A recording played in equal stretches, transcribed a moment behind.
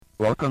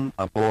Welcome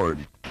aboard,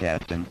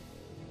 Captain.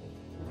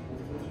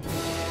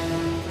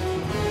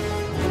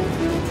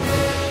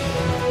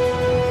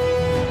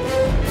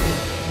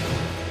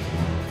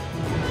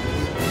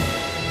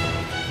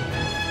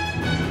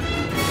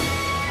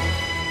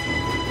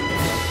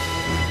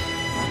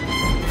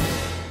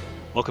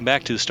 Welcome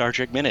back to the Star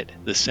Trek Minute,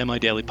 the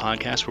semi-daily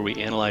podcast where we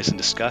analyze and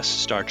discuss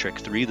Star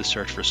Trek III, The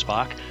Search for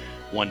Spock,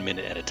 1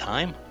 minute at a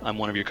time. I'm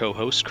one of your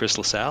co-hosts, Chris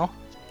LaSalle.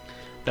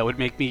 That would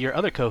make me your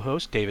other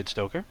co-host, David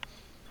Stoker.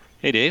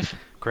 Hey, Dave.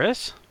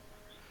 Chris?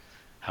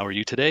 How are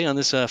you today on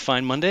this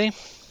fine Monday?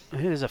 It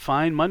is a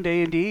fine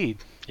Monday indeed.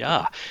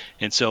 Yeah.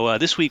 And so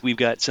this week we've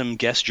got some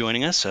guests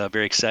joining us.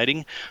 Very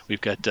exciting. We've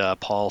got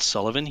Paul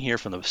Sullivan here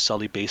from the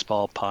Sully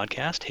Baseball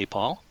Podcast. Hey,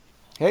 Paul.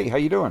 Hey, how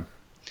you doing?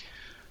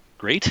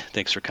 Great.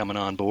 Thanks for coming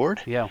on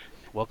board. Yeah.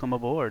 Welcome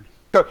aboard.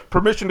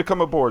 Permission to come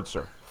aboard,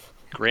 sir.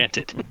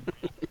 Granted.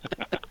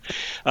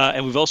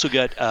 And we've also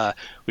got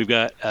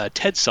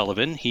Ted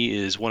Sullivan. He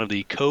is one of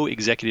the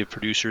co-executive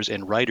producers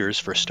and writers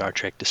for Star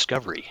Trek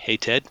Discovery. Hey,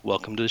 Ted,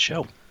 welcome to the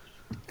show.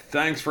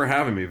 Thanks for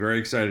having me. Very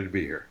excited to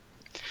be here.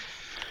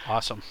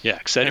 Awesome. Yeah,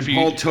 excited And for you.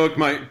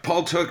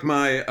 Paul took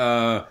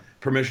my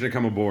permission to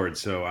come aboard,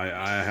 so I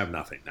have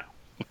nothing now.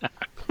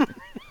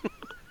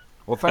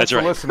 Well, thanks That's for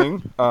right.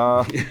 listening.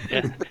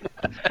 Yeah.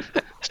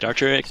 Star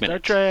Trek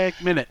Minute. Star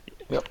Trek Minute.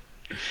 Yep.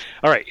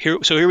 All right, here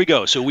we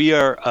go. So we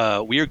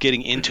are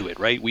getting into it,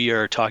 right? We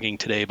are talking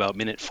today about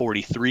minute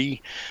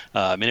 43.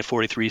 Minute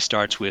 43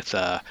 starts with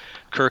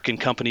Kirk and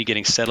company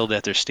getting settled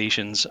at their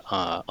stations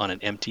on an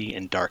empty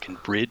and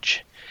darkened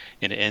bridge,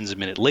 and it ends a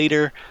minute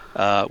later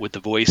with the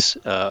voice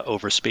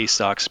over Space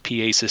Dock's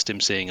PA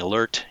system saying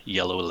 "Alert,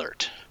 yellow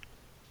alert."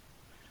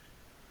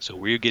 So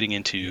we're getting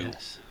into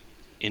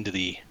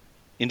the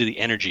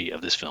energy of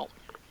this film.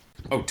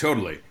 Oh,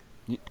 totally.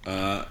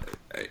 I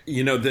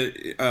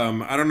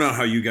don't know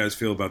how you guys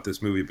feel about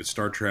this movie, but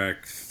Star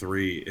Trek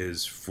 3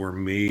 is, for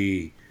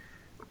me,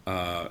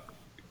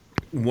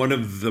 one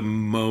of the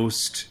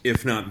most,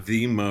 if not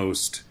the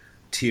most,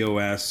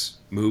 TOS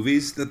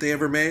movies that they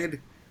ever made,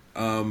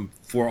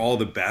 for all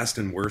the best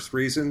and worst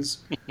reasons,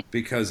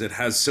 because it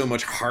has so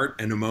much heart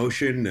and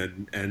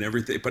emotion and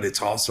everything, but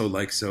it's also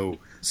like so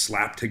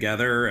slapped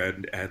together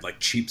and like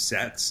cheap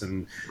sets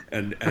and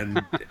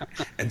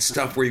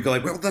stuff where you go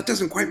like, well, that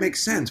doesn't quite make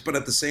sense, but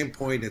at the same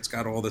point it's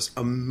got all this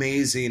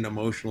amazing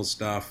emotional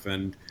stuff,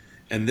 and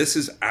this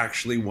is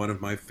actually one of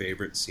my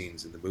favorite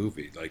scenes in the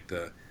movie, like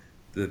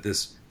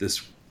this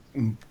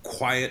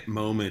quiet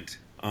moment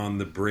on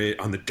the bridge,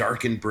 on the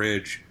darkened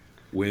bridge,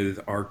 with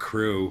our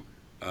crew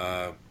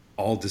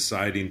all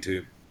deciding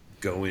to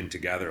go in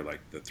together like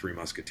the Three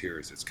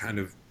Musketeers. It's kind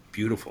of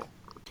beautiful.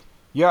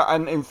 Yeah,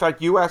 and in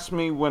fact, you asked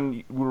me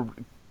when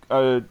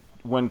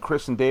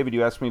Chris and David,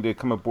 you asked me to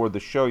come aboard the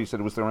show. You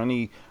said, was there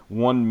any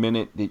 1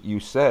 minute that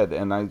you said?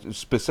 And I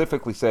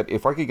specifically said,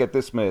 if I could get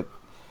this minute,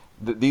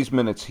 these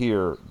minutes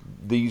here,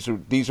 this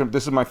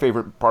is my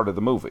favorite part of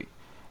the movie.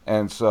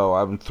 And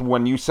so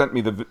when you sent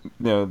me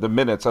the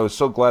minutes, I was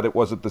so glad it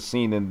wasn't the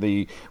scene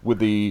with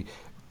the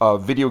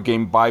video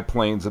game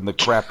biplanes in the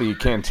crappy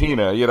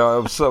cantina. I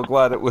was so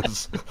glad it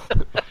was.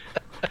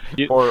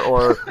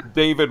 or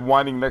David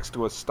whining next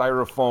to a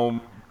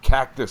styrofoam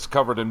cactus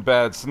covered in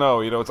bad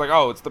snow. It's like,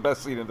 oh, it's the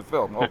best scene in the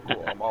film. Oh,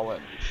 cool, I'm all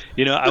in.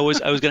 I was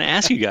going to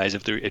ask you guys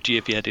if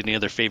you had any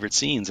other favorite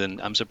scenes,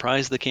 and I'm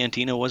surprised the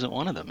cantina wasn't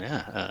one of them.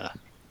 Yeah.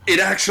 It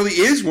actually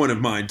is one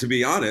of mine, to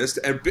be honest,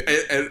 and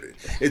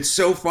it's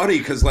so funny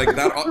because like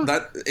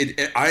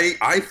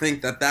I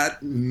think that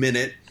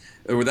minute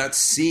or that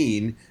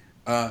scene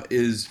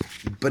is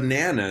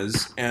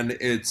bananas, and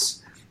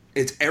it's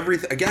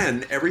everything.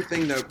 Again,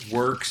 everything that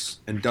works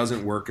and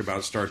doesn't work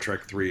about Star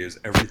Trek 3 is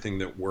everything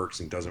that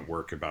works and doesn't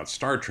work about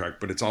Star Trek,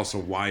 but it's also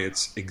why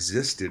it's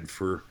existed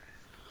for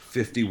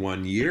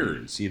 51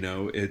 years.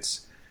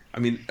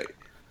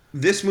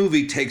 This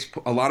movie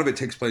a lot of it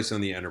takes place on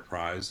the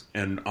Enterprise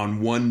and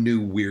on one new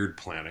weird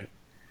planet.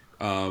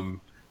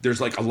 There's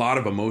like a lot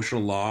of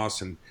emotional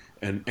loss and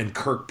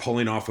Kirk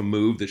pulling off a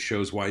move that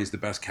shows why he's the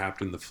best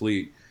captain in the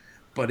fleet.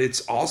 But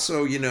it's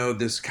also,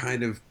 this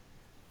kind of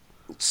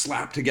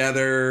slapped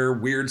together,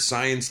 weird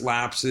science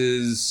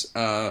lapses.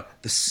 The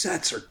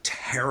sets are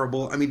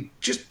terrible. I mean,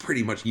 just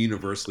pretty much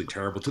universally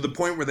terrible, to the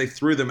point where they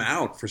threw them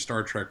out for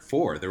Star Trek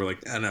 4. They were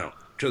like, no,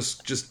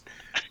 just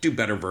do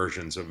better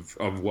versions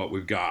of what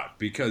we've got,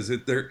 because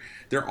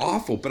they're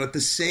awful. But at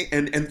the same,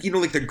 and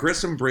like the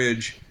Grissom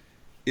Bridge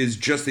is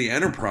just the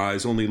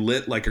Enterprise, only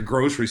lit like a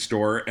grocery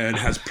store and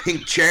has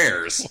pink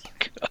chairs.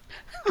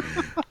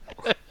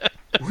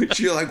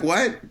 Which you're like,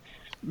 what?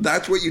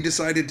 That's what you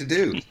decided to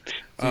do.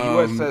 The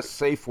USS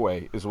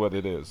Safeway is what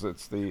it is.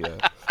 It's the.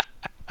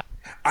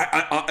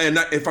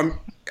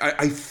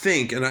 I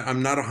think, and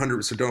I'm not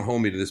 100%, so don't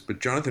hold me to this,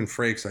 but Jonathan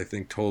Frakes, I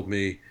think, told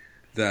me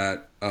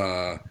that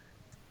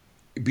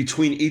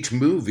between each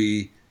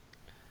movie,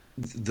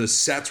 the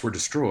sets were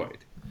destroyed,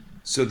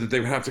 so that they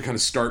would have to kind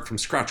of start from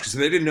scratch, because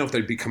they didn't know if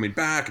they'd be coming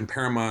back. And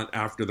Paramount,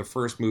 after the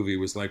first movie,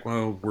 was like,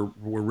 well,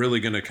 we're really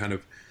going to kind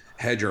of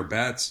hedge our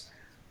bets.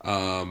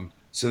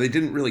 so they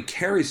didn't really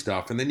carry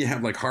stuff. And then you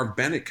have like Harv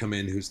Bennett come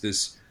in, who's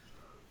this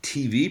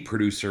TV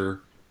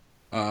producer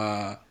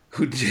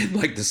who did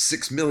like the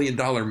 $6 Million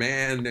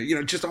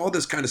Man, just all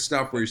this kind of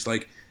stuff where he's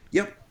like,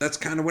 yep, that's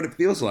kind of what it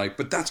feels like.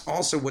 But that's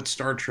also what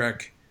Star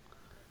Trek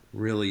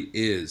really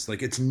is.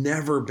 Like, it's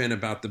never been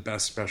about the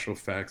best special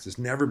effects. It's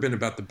never been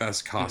about the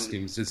best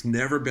costumes. It's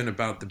never been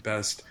about the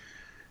best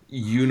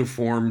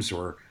uniforms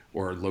or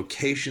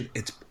location.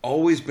 It's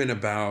always been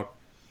about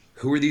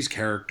who are these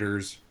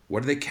characters,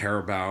 what do they care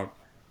about,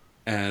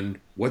 and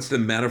what's the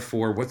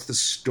metaphor, what's the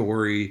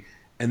story.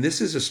 And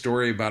this is a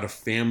story about a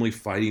family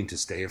fighting to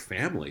stay a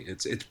family.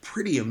 It's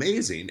pretty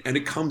amazing, and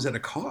it comes at a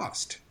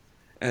cost.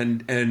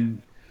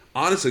 And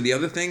honestly, the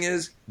other thing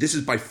is, this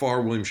is by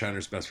far William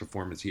Shatner's best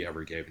performance he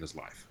ever gave in his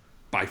life.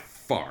 By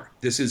far.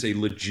 This is a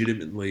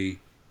legitimately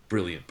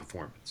brilliant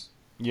performance.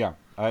 Yeah,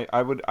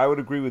 I would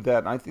agree with that.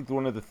 And I think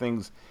one of the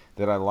things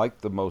that I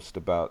like the most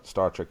about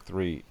Star Trek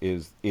 3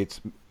 is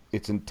its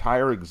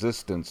entire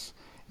existence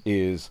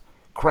is,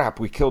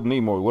 crap, we killed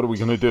Nimoy, what are we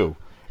going to do?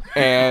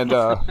 And,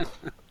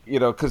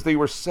 because they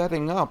were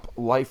setting up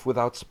life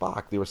without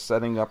Spock. They were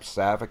setting up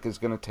Saavik is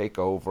going to take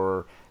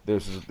over.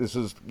 This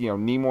is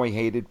Nimoy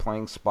hated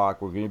playing Spock.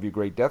 We're going to be a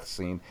great death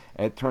scene.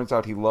 And it turns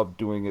out he loved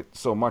doing it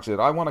so much that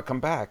I want to come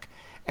back.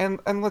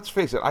 And let's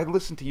face it, I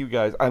listen to you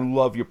guys. I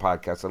love your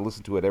podcast. I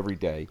listen to it every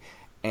day.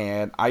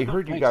 And I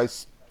heard you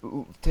guys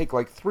take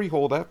like 3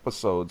 whole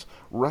episodes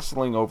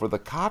wrestling over the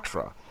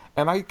Katra.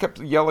 And I kept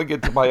yelling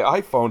into my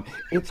iPhone,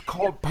 it's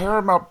called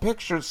Paramount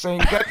Pictures saying,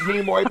 get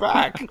Nimoy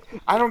back.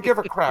 I don't give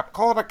a crap.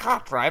 Call it a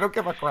Katra. I don't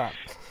give a crap.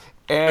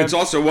 And it's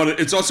also one of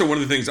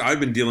the things I've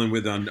been dealing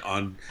with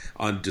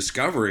on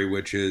Discovery,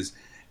 which is,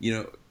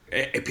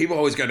 people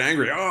always got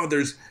angry. Oh,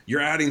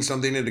 you're adding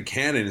something into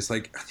canon. It's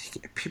like,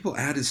 people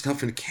added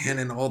stuff into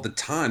canon all the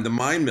time. The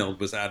Mind Meld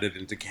was added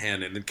into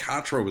canon, and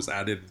Katra was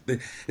added.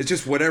 It's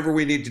just whatever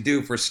we need to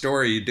do for a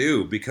story, you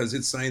do, because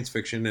it's science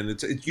fiction,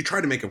 and you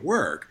try to make it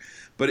work.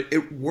 But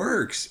it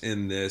works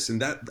in this,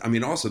 and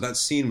also that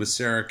scene with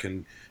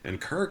Sarek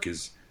and Kirk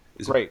is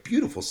a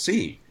beautiful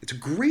scene. It's a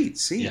great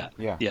scene.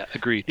 Yeah,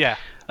 agreed. Yeah,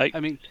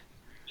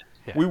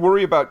 we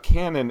worry about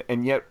canon,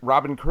 and yet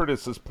Robin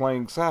Curtis is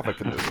playing Saavik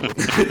in this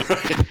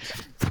movie.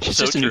 It's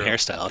just a new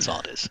hairstyle. That's all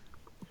it is.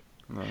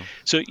 No.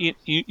 So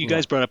you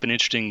guys brought up an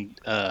interesting.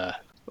 One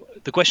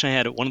of the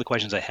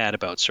questions I had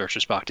about Search for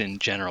Spock in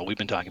general. We've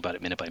been talking about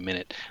it minute by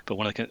minute, but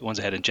one of the ones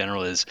I had in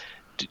general is,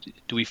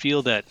 do we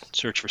feel that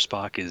Search for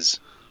Spock is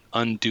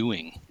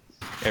undoing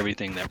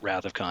everything that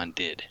Wrath of Khan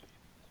did?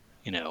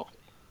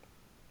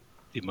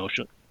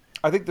 Emotional.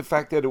 I think the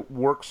fact that it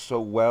works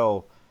so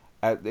well,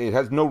 it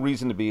has no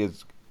reason to be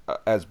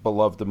as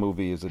beloved a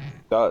movie as it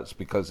does,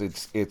 because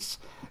it's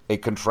a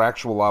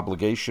contractual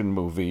obligation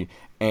movie,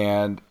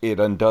 and it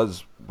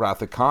undoes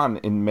Wrath of Khan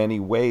in many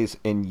ways,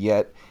 and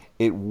yet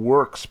it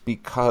works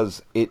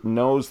because it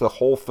knows the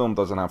whole film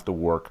doesn't have to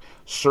work.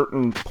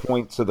 Certain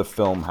points of the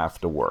film have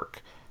to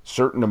work.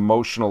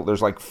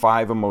 There's like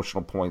 5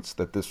 emotional points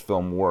that this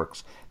film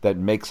works that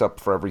makes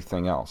up for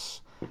everything else.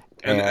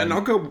 And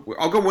I'll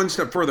go one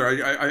step further.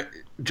 I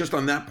just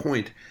on that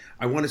point,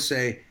 I want to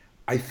say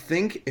I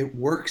think it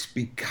works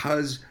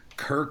because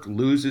Kirk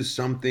loses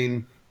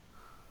something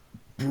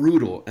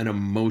brutal and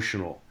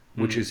emotional,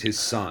 which is his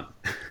son.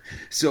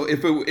 So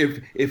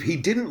if he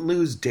didn't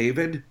lose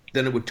David,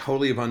 then it would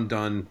totally have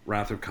undone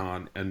Wrath of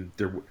Khan, and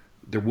there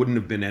wouldn't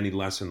have been any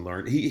lesson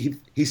learned.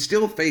 He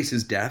still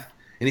faces death,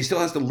 and he still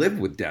has to live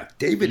with death.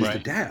 David is the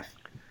death,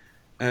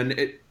 and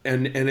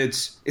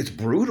it's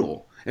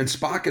brutal. And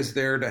Spock is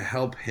there to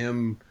help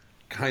him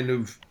kind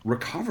of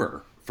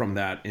recover from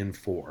that in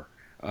 4.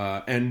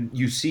 And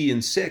you see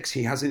in 6,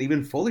 he hasn't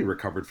even fully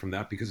recovered from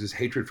that because his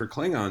hatred for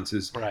Klingons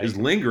is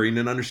lingering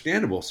and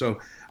understandable. So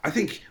I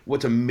think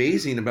what's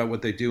amazing about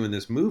what they do in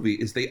this movie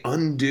is they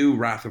undo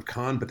Wrath of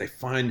Khan, but they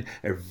find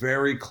a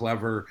very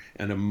clever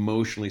and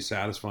emotionally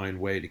satisfying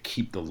way to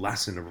keep the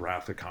lesson of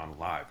Wrath of Khan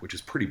alive, which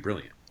is pretty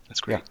brilliant.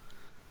 That's great.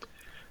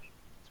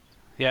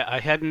 Yeah, I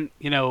hadn't,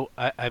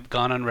 I've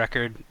gone on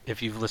record,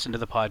 if you've listened to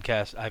the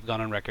podcast, I've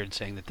gone on record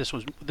saying that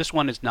this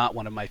one is not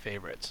one of my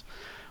favorites.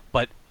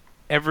 But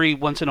every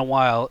once in a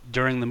while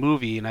during the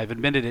movie, and I've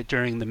admitted it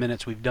during the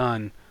minutes we've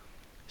done,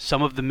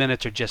 some of the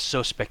minutes are just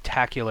so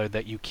spectacular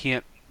that you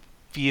can't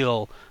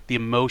feel the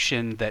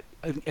emotion that,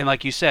 and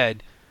like you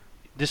said,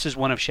 this is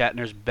one of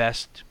Shatner's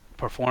best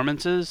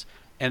performances,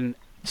 and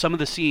some of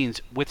the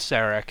scenes with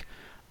Sarek,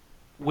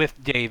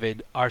 with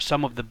David, are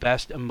some of the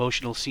best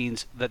emotional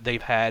scenes that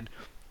they've had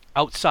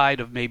outside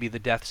of maybe the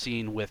death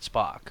scene with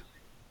Spock.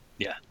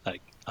 Yeah,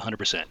 like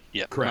 100%.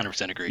 Yeah, correct.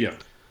 100% agree.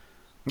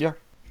 Yeah.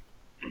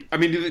 I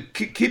mean,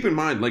 keep in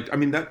mind,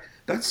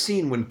 that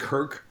scene when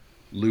Kirk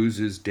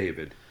loses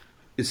David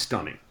is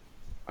stunning.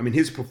 I mean,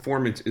 his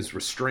performance is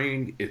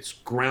restrained, it's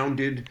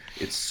grounded,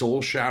 it's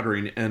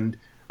soul-shattering, and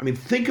I mean,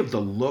 think of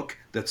the look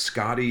that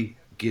Scotty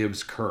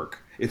gives Kirk.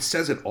 It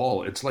says it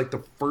all. It's like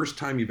the first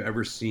time you've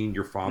ever seen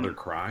your father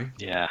cry.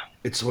 Yeah.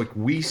 It's like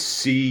we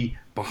see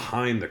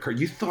behind the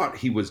curtain. You thought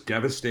he was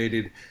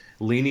devastated,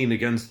 leaning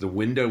against the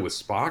window with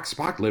Spock.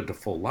 Spock lived a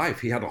full life.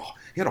 He had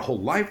a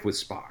whole life with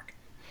Spock,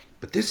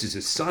 but this is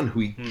his son who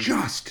he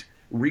just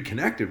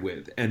reconnected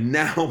with, and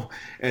now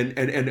and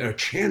a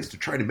chance to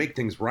try to make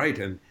things right,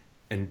 and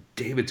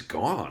David's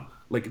gone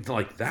like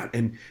that,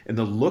 and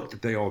the look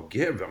that they all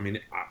give. I mean,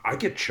 I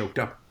get choked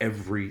up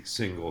every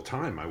single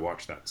time I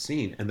watch that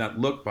scene, and that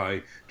look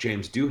by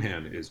James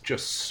Doohan is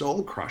just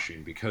soul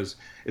crushing, because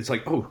it's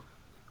like, oh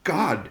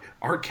God,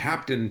 our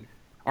captain,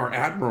 our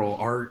admiral,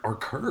 our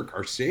Kirk,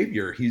 our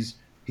savior, he's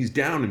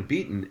down and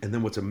beaten. And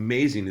then what's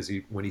amazing is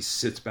when he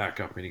sits back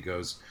up and he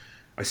goes,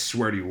 I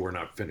swear to you, we're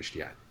not finished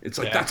yet. It's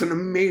like, that's an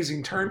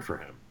amazing turn for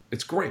him.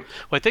 It's great.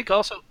 Well,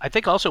 I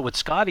think also with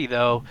Scotty,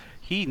 though,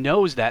 he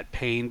knows that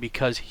pain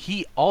because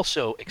he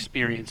also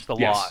experienced the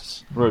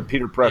loss. Right,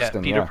 Peter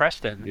Preston. Peter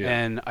Preston. Yeah.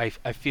 And I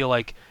feel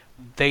like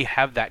they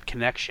have that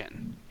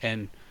connection.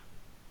 And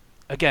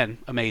again,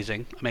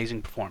 amazing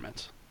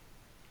performance.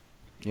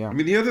 Yeah. I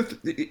mean, the other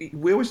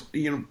we always,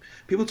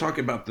 people talk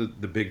about the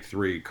big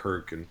three,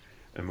 Kirk and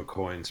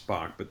McCoy and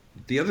Spock, but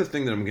the other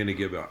thing that I'm going to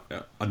give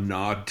a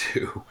nod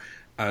to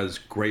as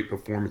great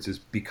performances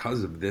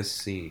because of this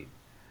scene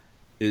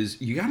is,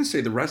 you got to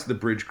say the rest of the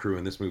bridge crew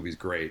in this movie is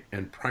great,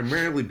 and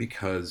primarily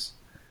because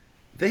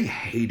they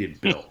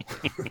hated Bill.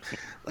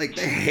 Like,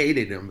 they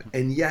hated him,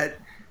 and yet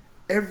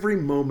every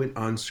moment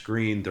on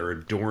screen they're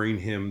adoring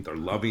him, they're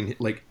loving him.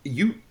 Like,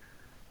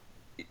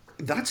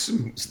 that's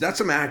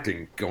some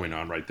acting going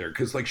on right there,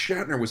 because like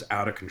Shatner was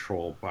out of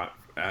control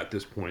at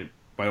this point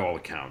by all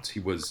accounts. He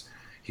had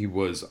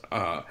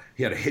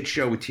a hit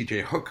show with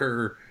T.J.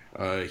 Hooker.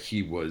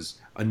 He was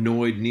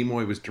annoyed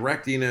Nimoy was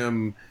directing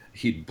him.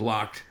 He'd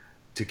blocked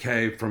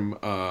Takei from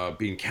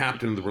being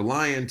captain of the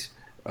Reliant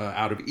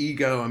out of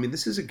ego. I mean,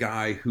 this is a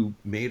guy who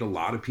made a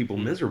lot of people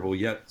miserable,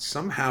 yet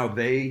somehow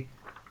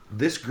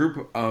this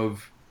group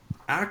of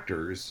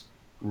actors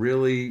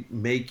really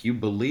make you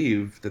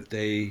believe that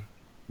they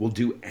will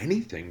do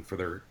anything for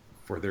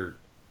their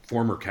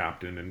former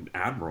captain and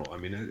admiral. I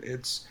mean,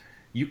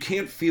 you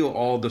can't feel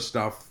all the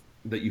stuff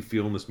that you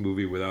feel in this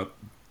movie without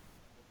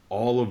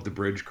all of the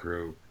bridge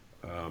crew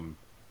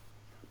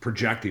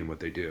projecting what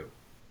they do.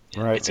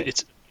 Right.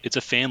 It's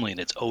a family, and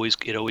it always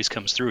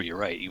comes through. You're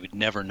right. You would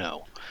never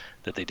know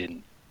that they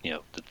didn't,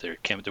 that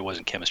there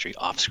wasn't chemistry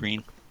off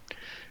screen.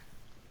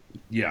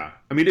 Yeah,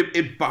 I mean,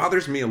 it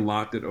bothers me a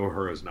lot that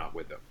Uhura's not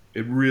with them.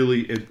 It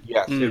really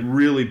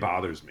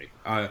bothers me.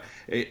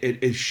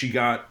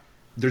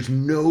 There's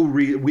no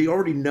reason. We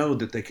already know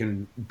that they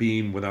can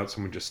beam without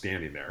someone just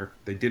standing there.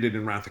 They did it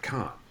in Wrath of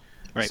Khan.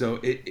 Right. So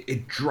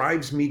it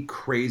drives me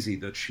crazy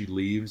that she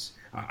leaves.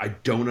 I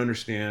don't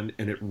understand,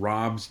 and it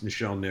robs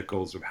Nichelle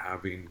Nichols of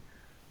having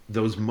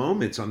those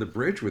moments on the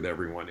bridge with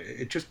everyone.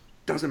 It just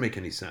doesn't make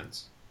any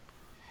sense.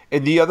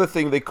 And the other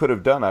thing they could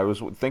have done, I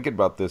was thinking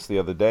about this the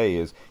other day,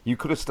 is you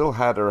could have still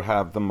had her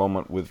have the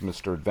moment with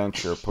Mr.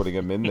 Adventure, putting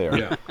him in there.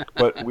 Yeah.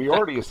 But we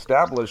already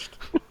established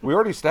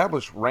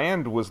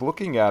Rand was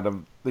looking at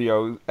him,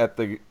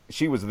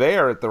 she was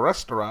there at the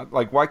restaurant.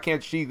 Like, why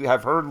can't she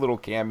have her little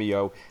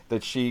cameo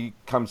that she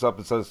comes up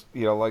and says,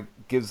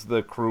 gives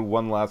the crew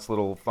one last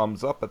little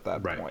thumbs up at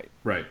that point.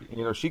 Right.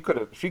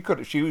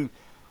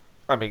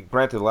 I mean,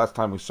 granted, the last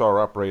time we saw her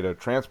operate a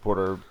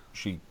transporter,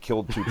 she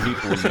killed 2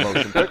 people in the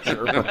motion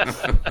picture.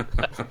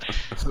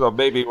 So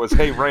maybe it was,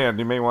 hey, Rand,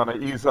 you may want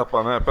to ease up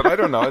on that. But I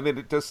don't know. I mean,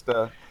 it's just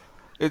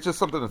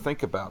something to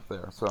think about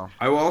there. So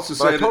I will also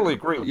say I totally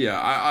agree with you.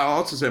 Yeah, I'll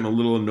also say I'm a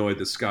little annoyed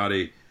that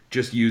Scotty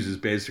just uses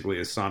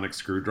basically a sonic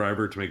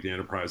screwdriver to make the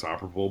Enterprise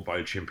operable by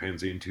a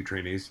chimpanzee and 2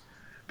 trainees.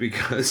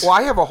 Because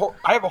I have a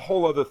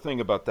whole other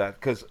thing about that,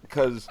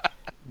 because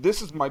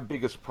this is my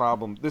biggest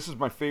problem. This is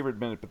my favorite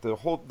minute, but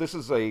this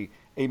is a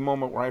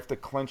moment where I have to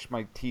clench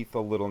my teeth a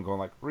little and go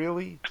like,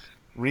 really?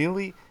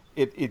 You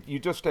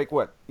just take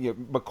what?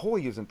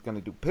 McCoy isn't going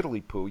to do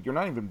piddly poo. You're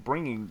not even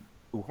bringing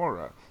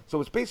Uhura. So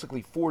it's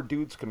basically 4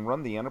 dudes can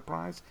run the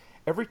Enterprise.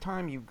 Every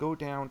time you go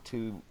down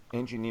to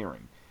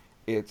engineering,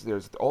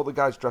 there's all the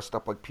guys dressed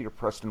up like Peter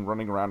Preston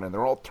running around, and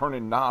they're all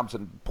turning knobs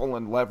and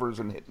pulling levers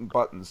and hitting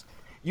buttons.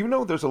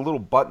 There's a little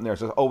button there that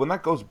says, oh, when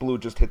that goes blue,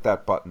 just hit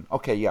that button.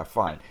 Okay, yeah,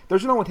 fine.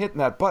 There's no one hitting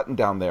that button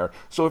down there.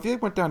 So if you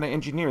went down to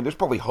engineering, there's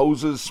probably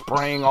hoses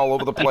spraying all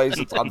over the place.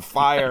 It's on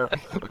fire.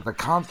 The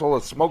console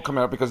has smoke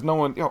coming out because no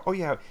one, oh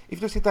yeah, if you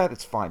just hit that,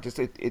 it's fine. Just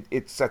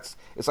it sets,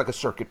 it's like a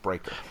circuit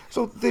breaker.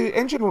 So the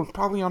engine was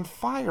probably on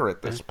fire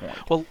at this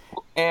point. Well,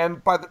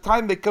 and by the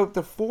time they go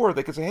to 4,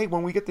 they can say, hey,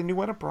 when we get the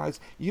new Enterprise,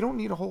 you don't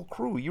need a whole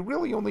crew. You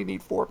really only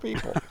need 4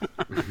 people.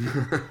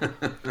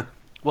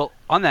 Well,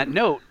 on that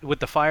note, with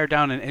the fire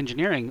down in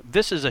engineering,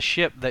 this is a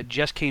ship that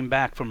just came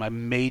back from a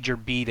major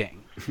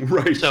beating.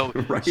 Right.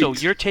 So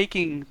you're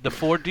taking the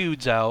 4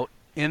 dudes out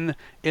in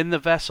the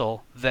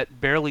vessel that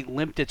barely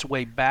limped its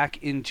way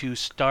back into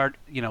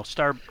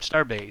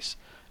Starbase,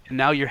 and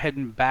now you're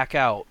heading back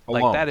out.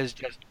 Alone. Like, that is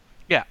just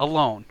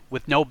alone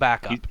with no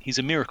backup. He's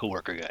a miracle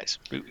worker, guys.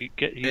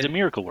 He's a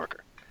miracle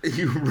worker.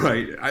 You're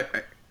right.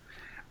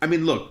 I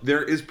mean, look,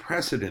 there is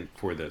precedent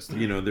for this.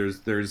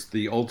 There's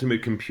the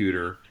ultimate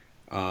computer.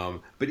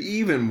 But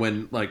even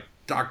when, like,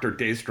 Dr.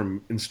 Daystrom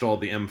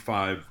installed the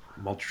M5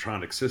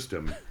 Multitronic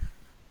system,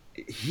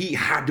 he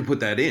had to put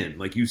that in.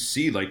 Like, you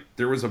see, like,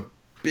 there was a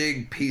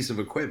big piece of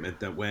equipment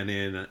that went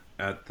in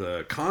at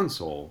the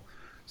console.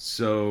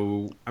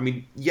 So, I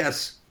mean,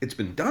 yes, it's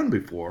been done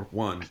before.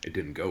 One, it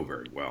didn't go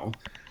very well.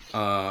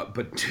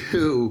 But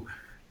two,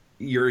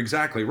 you're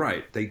exactly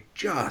right. They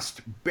just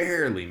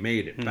barely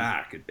made it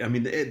back. I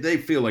mean, they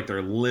feel like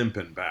they're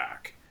limping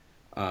back.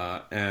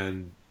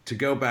 And to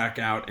go back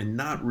out and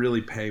not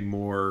really pay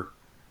more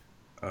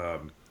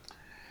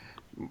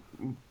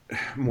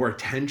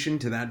attention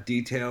to that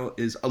detail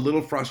is a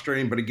little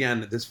frustrating. But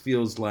again, this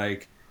feels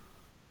like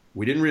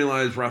we didn't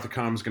realize Wrath of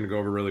Khan was going to go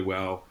over really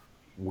well.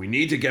 We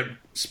need to get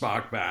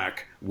Spock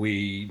back.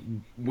 We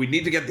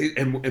need to get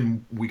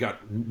and we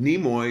got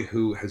Nimoy,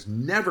 who has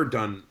never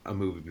done a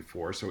movie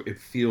before, so it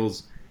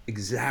feels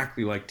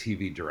exactly like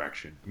TV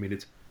direction. I mean,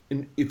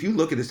 if you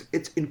look at this,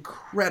 it's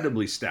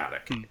incredibly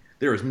static.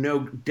 There is no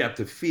depth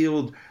of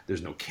field.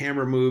 There's no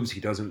camera moves. He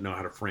doesn't know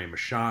how to frame a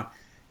shot,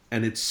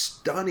 and it's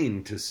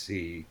stunning to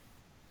see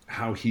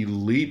how he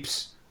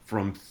leaps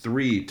from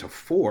 3 to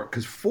 4,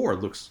 because 4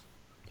 looks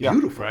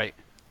beautiful. Right.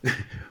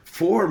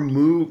 4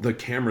 move the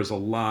camera's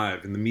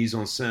alive, and the mise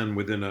en scène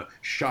within a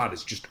shot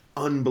is just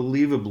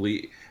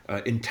unbelievably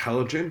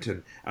intelligent,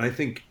 and I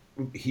think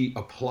he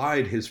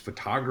applied his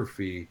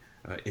photography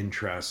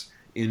interests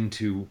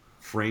into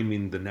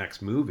framing the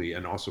next movie,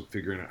 and also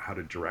figuring out how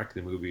to direct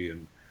the movie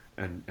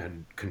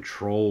and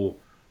control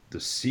the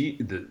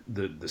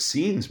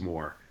scenes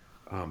more.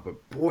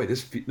 But boy,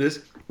 this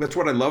that's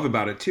what I love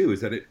about it too,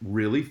 is that it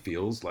really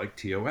feels like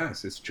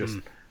TOS. It's just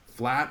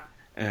flat,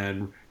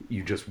 and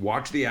you just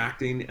watch the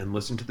acting and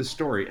listen to the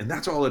story, and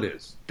that's all it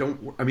is.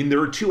 I mean, there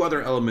are 2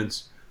 other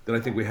elements that I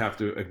think we have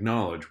to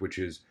acknowledge, which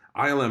is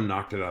ILM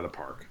knocked it out of the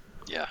park.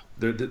 Yeah,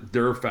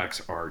 their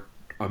effects are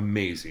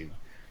amazing.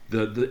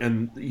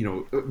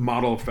 The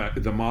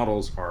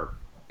models are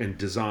and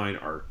design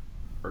are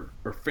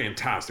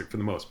fantastic for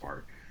the most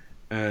part.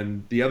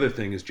 And the other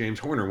thing is James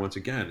Horner, once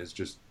again, is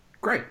just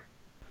great.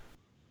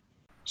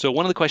 So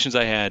one of the questions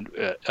I had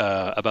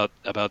about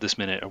this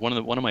minute, or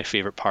one of my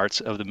favorite parts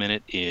of the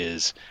minute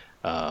is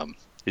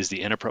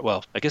the Enterprise.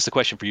 Well, I guess the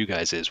question for you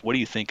guys is, what do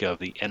you think of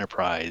the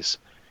Enterprise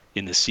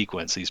in this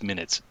sequence, these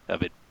minutes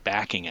of it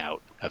backing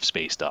out of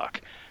Space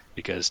Dock?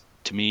 Because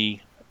to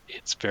me,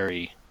 it's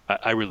very.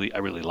 I really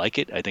like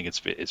it. I think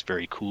it's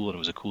very cool, and it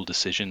was a cool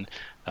decision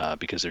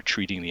because they're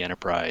treating the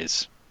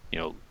Enterprise,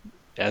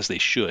 as they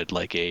should,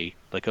 like a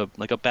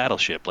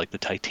battleship, like the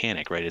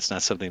Titanic, right? It's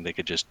not something they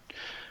could just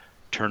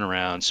turn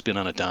around, spin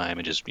on a dime,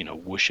 and just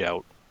whoosh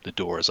out the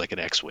doors like an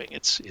X-wing.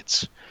 It's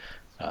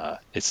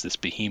this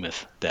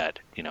behemoth that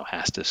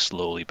has to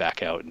slowly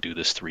back out and do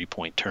this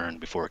 3-point turn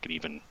before it can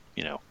even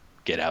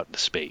get out into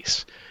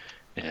space.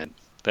 And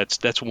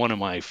that's one of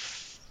my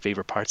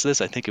favorite parts of this.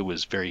 I think it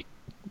was very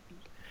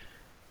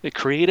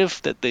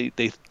creative that they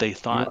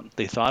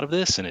thought of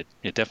this, and it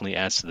definitely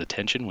adds to the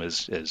tension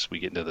as we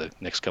get into the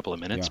next couple of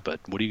minutes. Yeah. But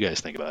what do you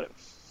guys think about it?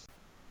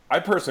 I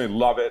personally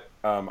love it.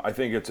 I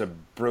think it's a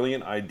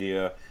brilliant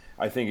idea.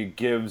 I think it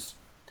gives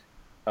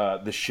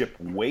the ship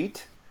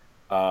weight.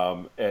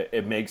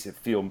 It makes it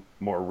feel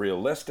more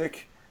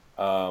realistic.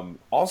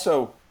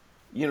 Also,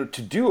 to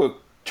do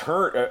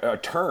a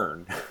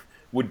turn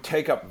would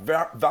take up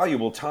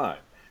valuable time.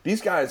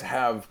 These guys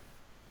have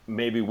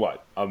maybe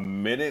a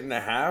minute and a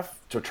half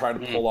to try to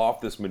pull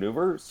off this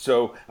maneuver.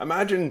 So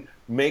imagine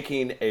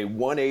making a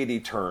 180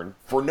 turn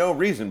for no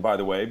reason, by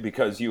the way,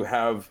 because you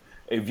have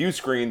a view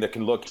screen that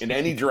can look in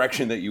any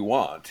direction that you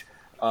want.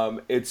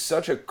 It's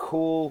such a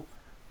cool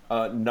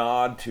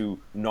nod to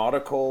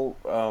nautical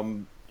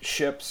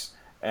ships,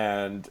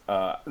 and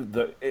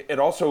it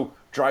also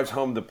drives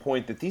home the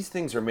point that these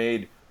things are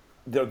made.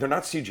 They're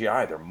not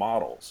CGI; they're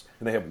models,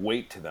 and they have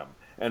weight to them.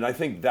 And I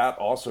think that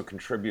also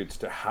contributes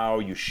to how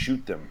you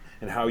shoot them,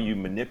 and how you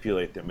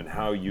manipulate them, and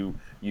how you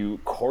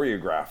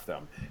choreograph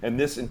them. And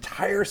this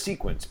entire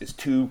sequence is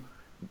 2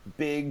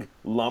 big,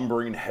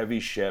 lumbering, heavy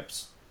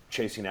ships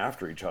chasing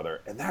after each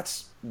other, and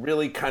that's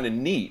really kind of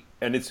neat.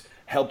 And it's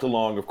helped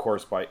along, of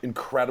course, by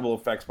incredible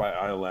effects by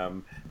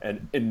ILM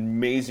and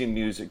amazing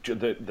music,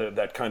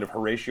 that kind of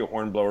Horatio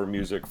Hornblower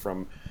music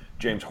from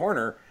James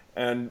Horner,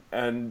 and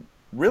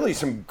really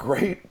some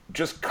great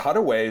just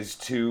cutaways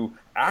to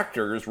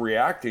actors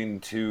reacting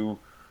to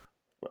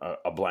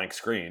a blank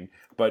screen,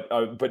 but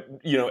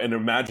an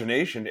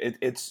imagination.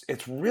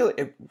 It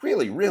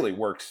really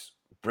works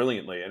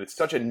brilliantly, and it's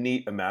such a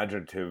neat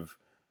imaginative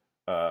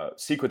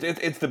sequence.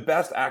 It's the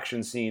best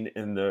action scene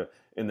in the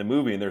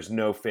movie, and there's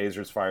no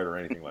phasers fired or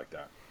anything like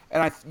that.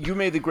 And you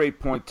made the great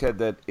point, Ted,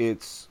 that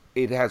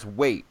it has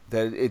weight,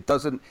 that it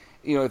doesn't.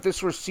 If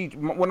this were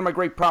one of my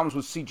great problems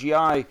with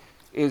CGI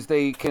is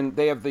they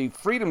have the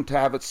freedom to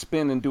have it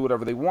spin and do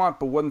whatever they want,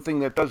 but one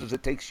thing that does is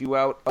it takes you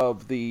out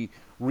of the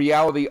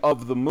reality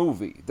of the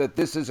movie. That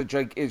this is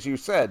as you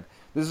said,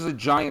 this is a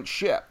giant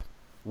ship,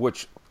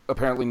 which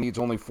apparently needs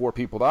only 4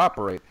 people to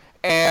operate,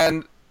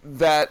 and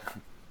that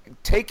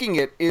taking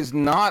it is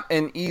not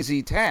an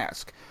easy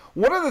task.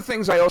 One of the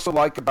things I also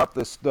like about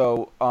this,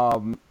 though,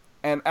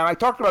 And I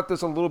talked about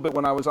this a little bit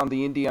when I was on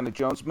the Indiana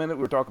Jones Minute.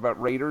 We were talking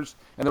about Raiders,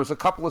 and there was a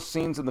couple of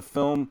scenes in the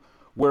film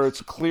where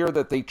it's clear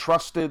that they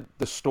trusted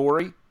the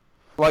story.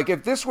 Like,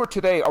 if this were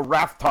today, a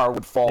Rathtar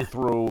would fall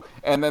through,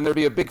 and then there'd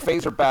be a big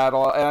phaser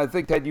battle. And I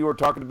think, Ted, you were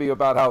talking to me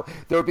about how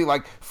there would be,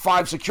 like,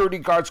 5 security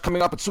guards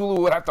coming up, and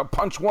Sulu would have to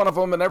punch one of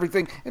them and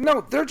everything. And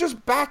no, they're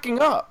just backing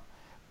up.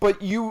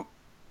 But you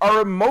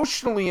are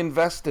emotionally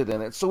invested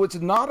in it. So it's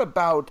not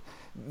about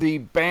the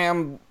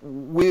bam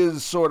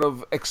whiz sort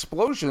of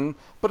explosion,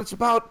 but it's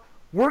about,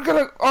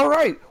 all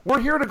right,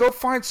 we're here to go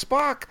find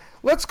Spock.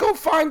 Let's go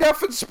find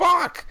effing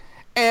Spock.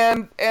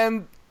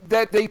 And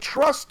that they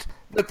trust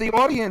that the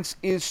audience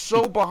is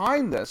so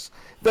behind this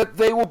that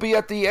they will be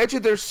at the edge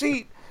of their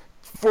seat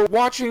for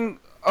watching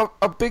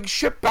a big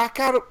ship back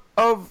out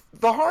of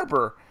the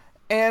harbor.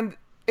 And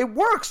it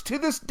works to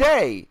this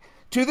day.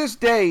 To this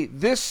day,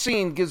 this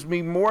scene gives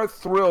me more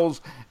thrills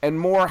and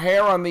more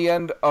hair on the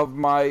end of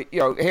my,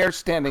 hair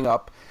standing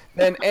up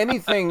than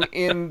anything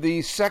in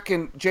the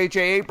second J.J.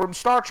 Abrams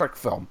Star Trek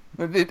film.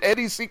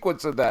 Any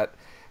sequence of that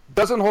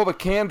doesn't hold a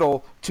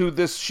candle to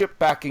this ship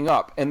backing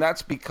up. And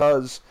that's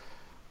because,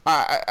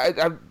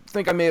 I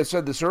think I may have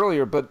said this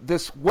earlier, but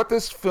what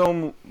this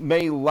film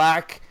may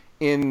lack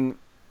in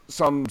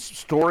some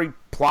story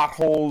plot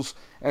holes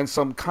and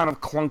some kind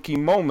of clunky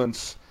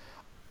moments,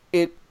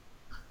 it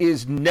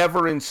is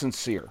never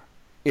insincere.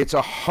 It's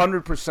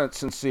 100%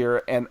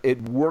 sincere, and it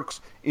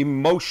works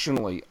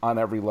emotionally on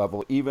every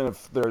level, even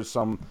if there's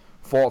some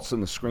faults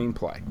in the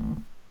screenplay.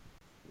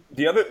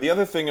 The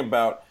other thing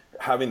about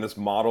having this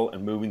model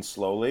and moving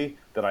slowly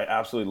that I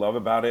absolutely love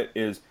about it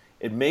is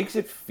it makes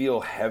it feel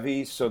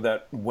heavy, so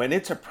that when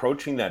it's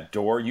approaching that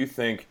door, you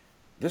think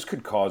this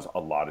could cause a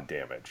lot of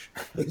damage.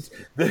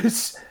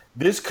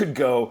 This could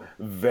go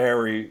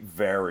very,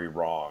 very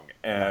wrong,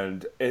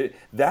 and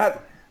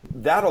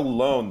that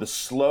alone, the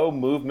slow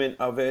movement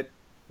of it,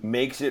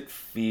 makes it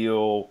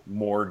feel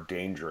more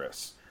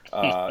dangerous.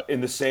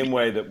 In the same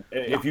way that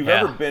if you've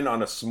ever been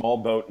on a small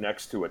boat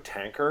next to a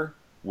tanker,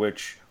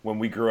 which when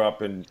we grew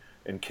up in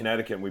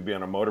Connecticut, we'd be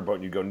on a motorboat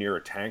and you go near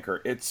a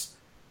tanker, it's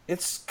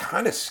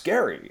kind of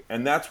scary.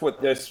 And that's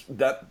what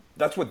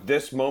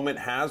this moment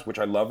has, which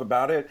I love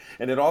about it.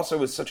 And it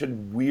also is such a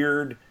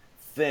weird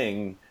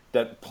thing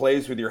that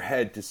plays with your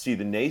head to see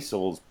the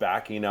nacelles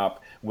backing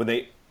up when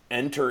they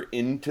enter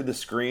into the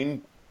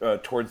screen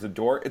towards the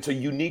door. It's a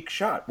unique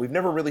shot. We've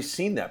never really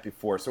seen that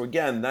before. So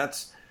again,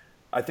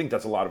 I think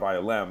that's a lot of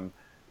ILM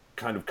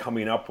kind of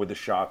coming up with the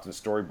shots and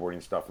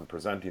storyboarding stuff and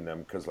presenting them,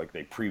 because like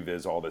they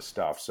previs all this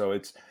stuff. So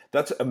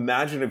that's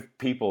imaginative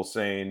people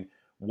saying,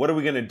 what are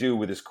we going to do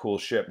with this cool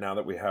ship now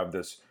that we have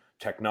this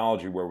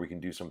technology where we can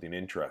do something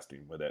interesting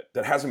with it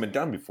that hasn't been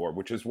done before,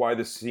 which is why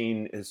this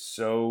scene is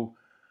so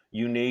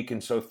unique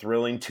and so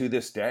thrilling to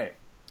this day.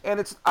 And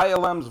it's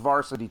ILM's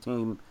varsity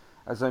team.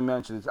 As I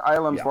mentioned, it's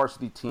ILM's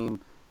varsity team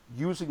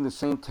using the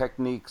same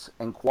techniques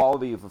and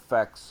quality of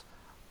effects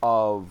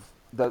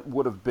that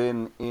would have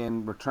been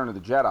in Return of the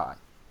Jedi,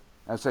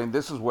 and saying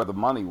this is where the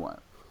money went.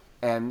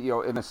 And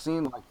in a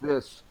scene like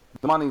this,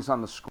 the money's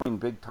on the screen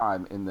big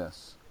time in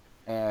this,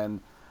 and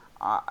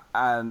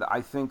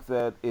I think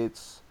that the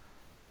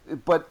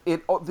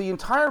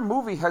entire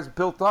movie has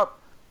built up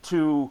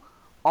to,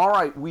 all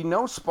right, we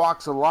know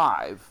Spock's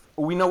alive.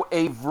 We know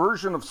a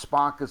version of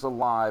Spock is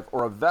alive,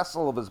 or a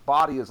vessel of his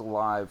body is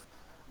alive,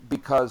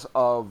 because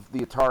of the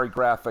Atari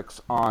graphics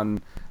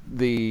on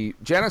the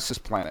Genesis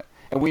planet.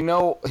 And we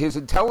know his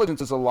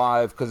intelligence is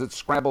alive because it's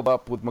scrambled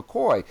up with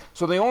McCoy.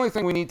 So the only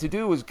thing we need to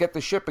do is get the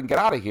ship and get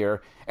out of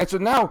here. And so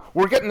now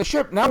we're getting the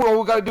ship. Now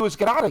all we got to do is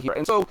get out of here.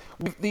 And so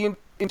the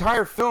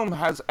entire film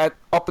has,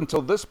 up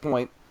until this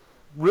point,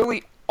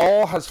 really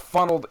all has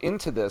funneled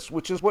into this,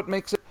 which is what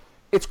makes it.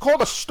 It's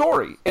called a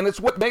story, and it's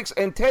what makes.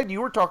 And Ted,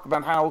 you were talking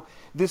about how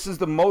this is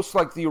the most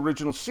like the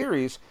original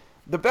series.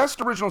 The best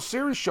original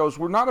series shows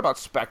were not about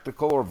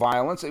spectacle or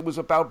violence. It was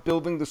about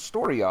building the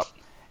story up,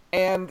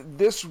 and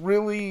this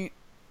really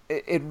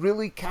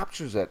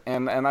captures it.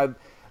 And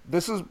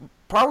this is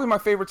probably my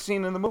favorite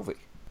scene in the movie.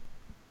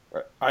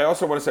 I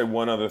also want to say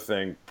one other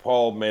thing.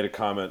 Paul made a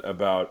comment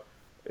about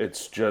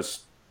it's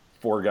just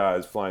 4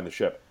 guys flying the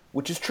ship,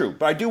 which is true.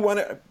 But I do want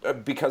to,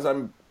 because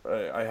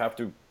I have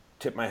to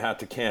tip my hat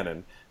to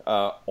canon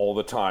all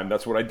the time.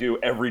 That's what I do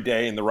every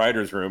day in the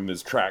writer's room,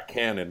 is track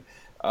canon.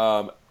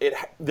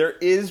 There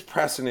is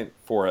precedent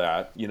for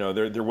that.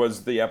 There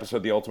was the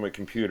episode The Ultimate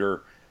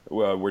Computer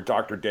where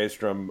Dr.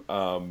 Daystrom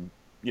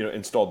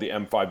installed the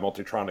M5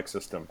 Multitronic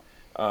system.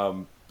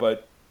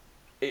 But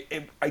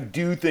I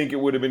do think it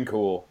would have been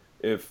cool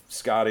if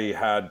Scotty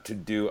had to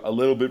do a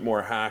little bit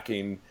more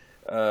hacking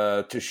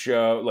to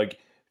show, like,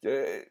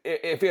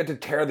 if he had to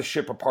tear the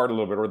ship apart a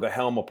little bit or the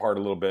helm apart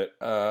a little bit.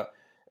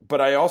 But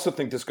I also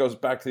think this goes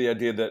back to the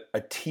idea that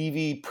a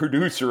TV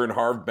producer in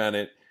Harve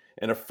Bennett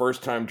and a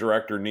first-time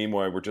director,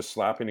 Nimoy, were just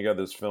slapping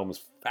together this film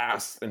as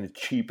fast and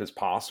cheap as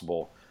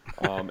possible.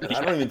 And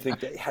I don't even think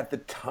they had the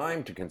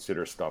time to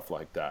consider stuff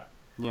like that.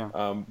 Yeah.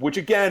 Which,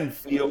 again,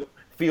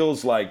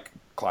 feels like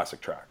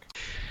classic Trek.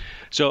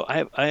 So I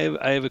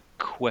have a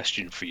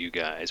question for you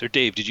guys. Or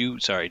Dave, did you?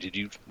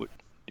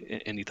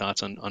 Any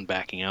thoughts on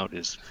backing out?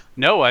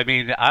 No, I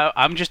mean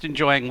I'm just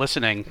enjoying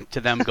listening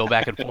to them go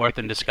back and forth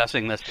and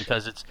discussing this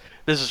because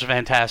this is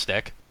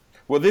fantastic.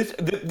 Well,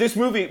 this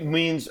movie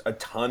means a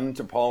ton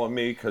to Paul and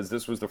me because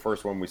this was the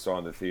first one we saw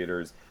in the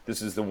theaters.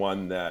 This is the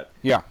one that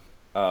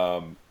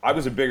I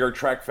was a bigger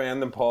Trek fan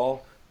than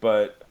Paul,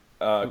 but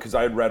because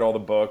I had read all the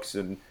books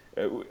and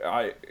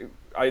I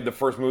the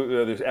first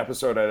movie, the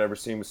episode I'd ever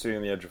seen was City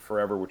on the Edge of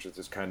Forever, which is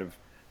this kind of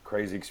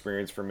crazy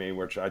experience for me,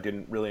 which I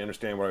didn't really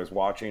understand what I was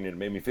watching, and it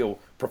made me feel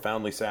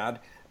profoundly sad.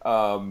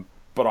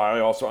 But I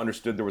also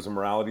understood there was a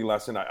morality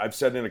lesson. I've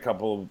said it a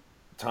couple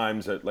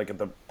times at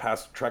the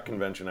past Trek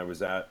convention I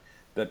was at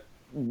that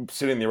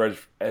Sitting on the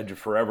Edge of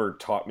Forever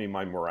taught me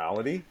my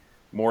morality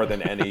more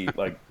than any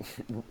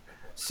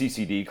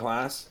CCD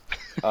class.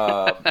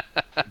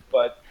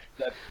 But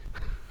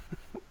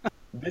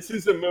this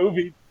is a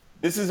movie.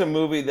 This is a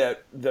movie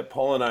that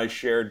Paul and I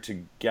shared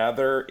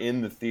together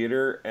in the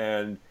theater,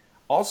 and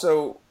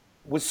also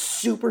was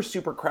super,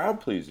 super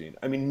crowd pleasing.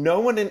 I mean, no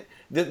one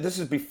this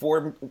is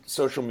before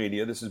social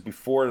media. This is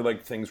before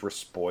things were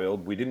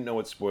spoiled. We didn't know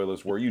what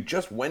spoilers were. You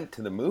just went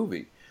to the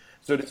movie,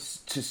 so to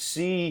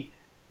see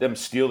them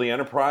steal the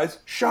Enterprise,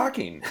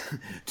 shocking.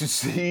 To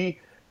see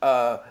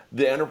the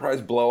Enterprise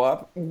blow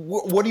up,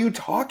 what are you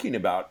talking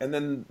about? And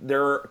then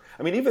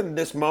even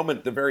this moment,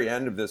 at the very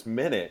end of this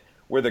minute,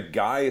 where the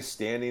guy is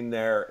standing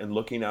there and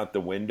looking out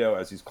the window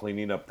as he's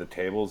cleaning up the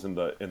tables in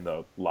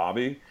the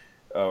lobby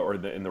or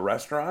in the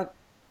restaurant.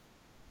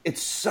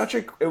 It's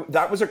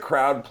that was a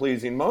crowd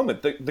pleasing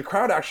moment. The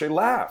crowd actually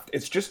laughed.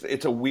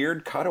 It's a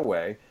weird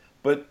cutaway,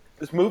 but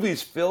this movie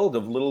is filled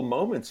of little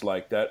moments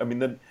like that. I mean,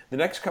 the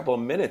next couple of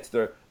minutes,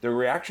 the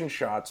reaction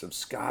shots of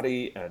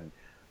Scotty and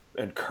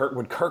Kirk,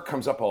 when Kirk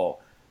comes up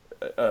all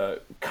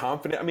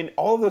confident. I mean,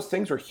 all of those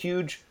things were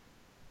huge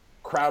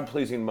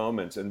crowd-pleasing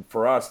moments, and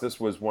for us, this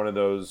was one of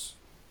those.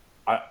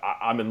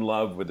 I'm in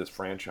love with this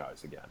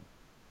franchise again.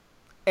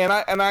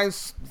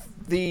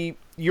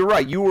 You're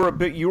right. You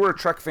were a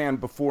Trek fan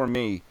before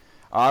me.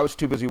 I was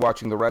too busy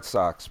watching the Red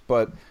Sox,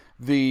 but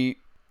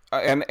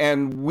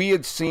and we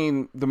had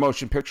seen the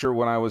motion picture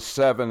when I was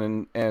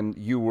 7, and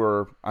you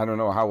were, I don't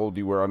know how old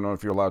you were. I don't know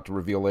if you're allowed to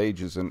reveal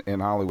ages in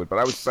Hollywood, but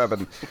I was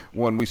 7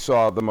 when we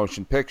saw the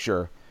motion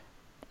picture.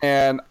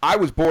 And I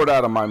was bored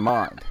out of my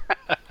mind.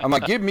 I'm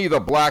like, give me the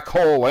black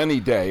hole any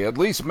day. At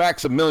least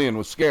Maximilian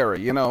was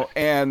scary,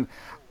 And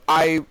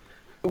I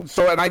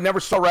never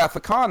saw Wrath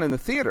of Khan in the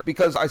theater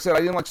because I said I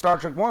didn't like Star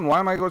Trek 1. Why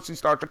am I going to see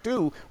Star Trek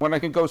 2 when I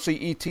can go see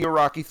E.T. or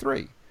Rocky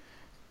 3?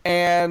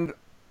 And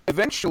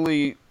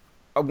eventually,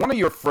 one of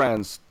your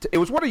friends, Ted,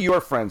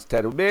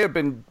 it may have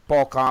been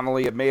Paul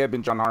Connolly, it may have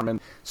been John Harmon,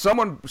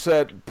 someone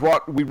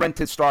we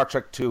rented Star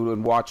Trek 2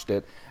 and watched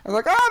it. I was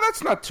like,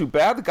 that's not too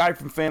bad. The guy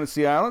from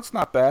Fantasy Island, it's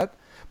not bad.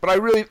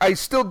 But I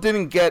still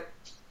didn't get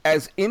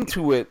as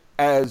into it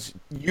as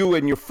you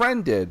and your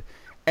friend did.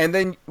 And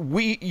then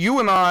you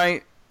and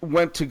I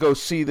went to go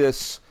see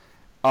this,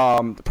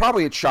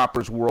 probably at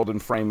Shoppers World in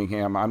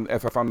Framingham,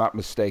 if I'm not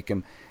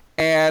mistaken.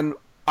 And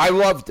I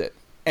loved it.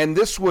 And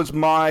this was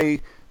the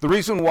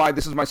reason why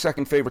this is my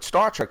second favorite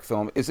Star Trek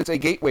film is it's a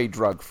gateway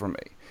drug for me.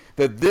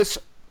 That this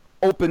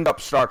opened up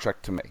Star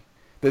Trek to me.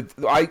 That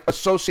I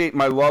associate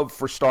my love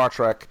for Star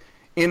Trek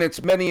in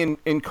its many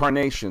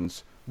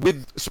incarnations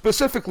with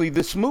specifically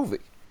this movie.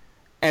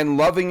 And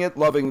loving it,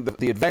 loving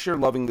the adventure,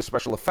 loving the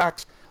special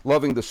effects,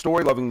 loving the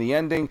story, loving the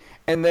ending.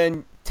 And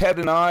then Ted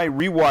and I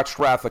rewatched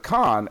Wrath of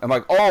Khan and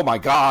oh my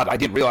God, I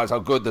didn't realize how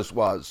good this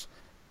was.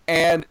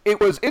 And it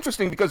was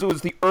interesting because it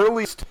was the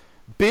earliest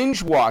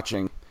binge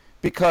watching.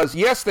 Because,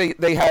 yes,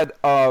 they had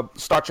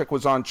Star Trek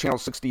was on Channel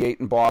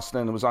 68 in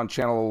Boston. It was on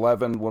Channel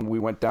 11 when we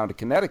went down to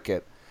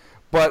Connecticut.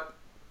 But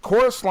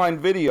Chorus Line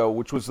Video,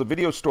 which was the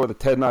video store that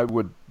Ted and I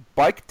would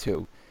bike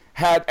to,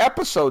 had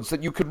episodes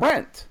that you could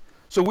rent.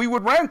 So we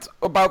would rent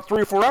about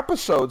 3 or 4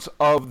 episodes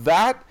of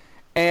that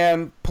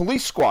and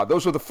Police Squad.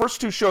 Those were the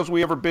first 2 shows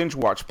we ever binge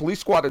watched, Police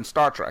Squad and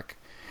Star Trek.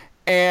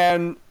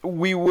 And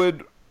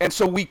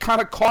so we kind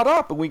of caught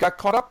up, and we got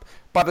caught up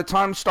by the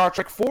time Star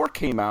Trek 4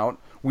 came out.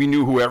 We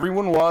knew who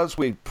everyone was.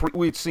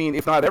 We'd seen,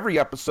 if not every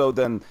episode,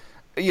 then,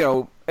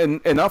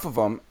 enough of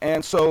them.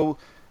 And so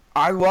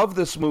I love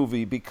this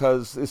movie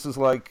because this is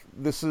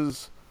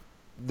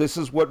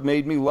what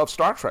made me love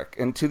Star Trek.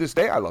 And to this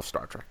day, I love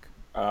Star Trek.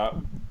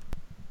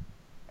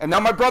 And now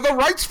my brother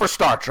writes for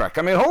Star Trek.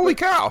 I mean, holy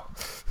cow.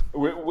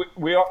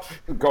 We all...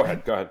 Go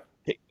ahead.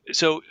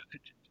 So,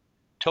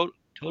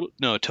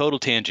 total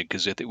tangent,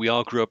 because we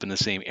all grew up in the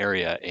same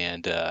area,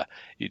 and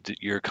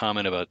your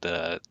comment about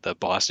the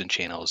Boston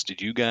channels. Do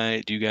you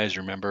guys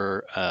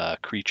remember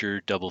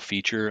Creature double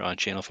feature on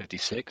Channel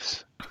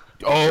 56?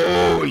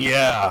 Oh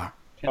yeah.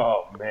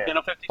 Oh man.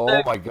 Channel 56.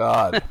 Oh my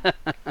God.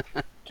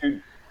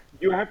 Dude,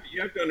 you have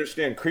to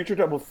understand, Creature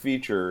double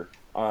feature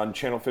on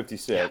Channel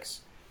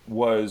 56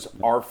 was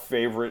our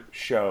favorite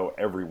show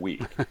every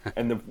week.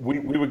 And we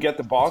would get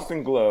the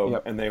Boston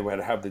Globe, and they would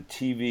have the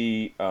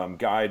TV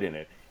guide in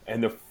it.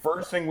 And the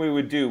first thing we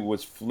would do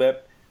was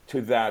flip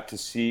to that to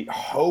see,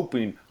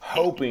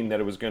 hoping that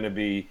it was going to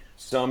be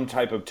some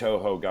type of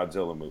Toho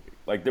Godzilla movie.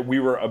 Like that, we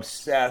were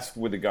obsessed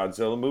with the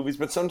Godzilla movies,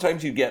 but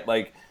sometimes you get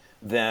like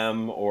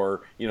them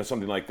or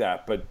something like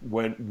that. But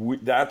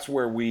that's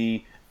where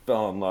we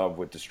fell in love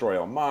with Destroy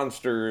All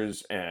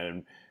Monsters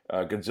and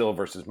Godzilla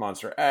versus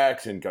Monster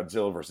X and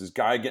Godzilla versus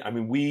Gigan. I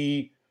mean,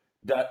 we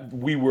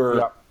were.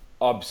 Yeah.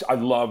 I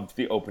loved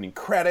the opening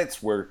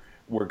credits where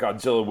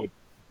Godzilla would.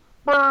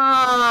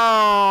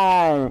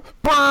 Boom!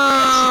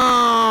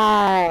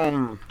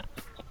 Boom!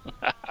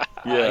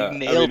 Yeah,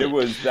 nailed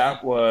it.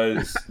 That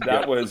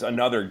was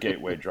another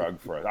gateway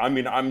drug for us. I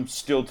mean, I'm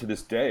still to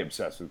this day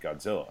obsessed with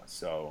Godzilla.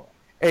 So,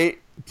 Hey,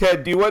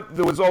 Ted, do you what?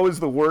 There was always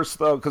the worst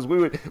though, because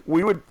we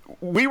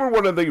were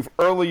one of the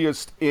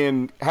earliest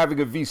in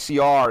having a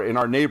VCR in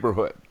our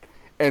neighborhood,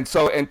 and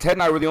Ted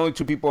and I were the only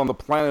two people on the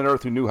planet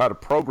Earth who knew how to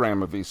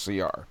program a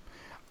VCR.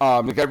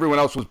 Like everyone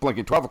else was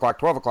blinking 12 o'clock,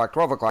 12 o'clock,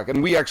 12 o'clock,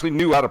 and we actually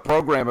knew how to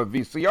program a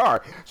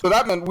VCR. So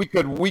that meant we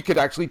could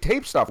actually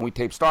tape stuff, and we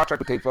taped Star Trek,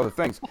 we taped other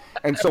things.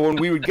 And so when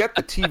we would get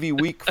the TV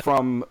Week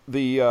from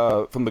the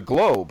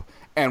Globe,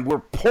 and we're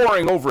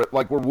poring over it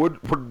like we're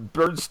Woodward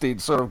Bernstein,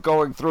 sort of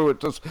going through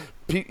it, just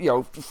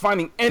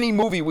finding any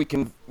movie we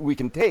can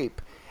tape.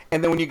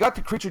 And then when you got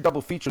to Creature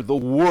Double Feature, the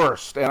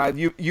worst,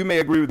 and you may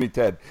agree with me,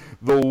 Ted,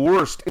 the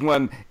worst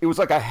when it was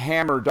like a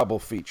Hammer double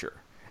feature.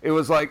 It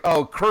was like,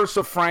 Curse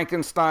of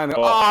Frankenstein.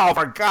 Oh,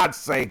 for God's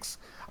sakes.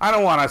 I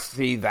don't want to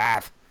see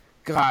that.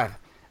 God.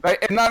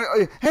 And not,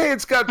 hey,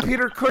 it's got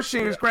Peter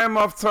Cushing as Grand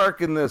Moff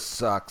Tarkin. This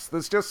sucks.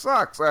 This just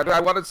sucks. I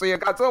want to see a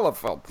Godzilla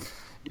film.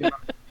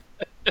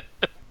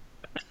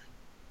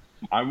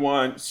 I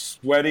want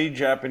sweaty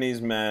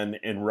Japanese men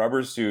in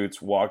rubber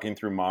suits walking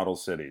through model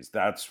cities.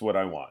 That's what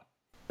I want.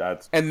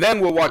 And then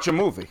we'll watch a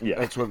movie. Yeah.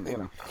 That's what,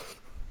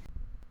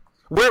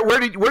 Where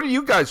do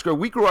you guys go?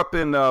 We grew up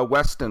in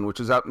Weston, which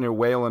is out near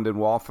Wayland and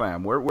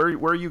Waltham. Where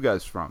are you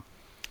guys from?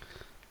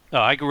 Oh,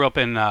 I grew up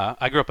in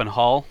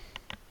Hull,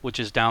 which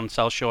is down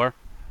South Shore.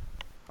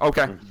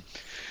 Okay.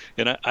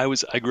 And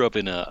I grew up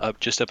in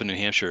just up in New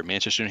Hampshire,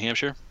 Manchester, New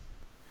Hampshire.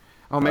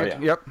 Oh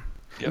man, yeah.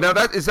 Yep. Now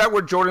is that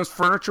where Jordan's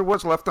Furniture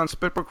was, left on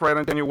Spitbrook, right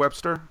on Daniel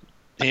Webster?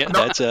 Yeah,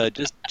 that's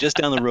just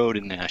down the road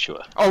in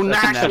Nashua. Oh,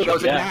 That's Nashua. That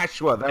was in yeah.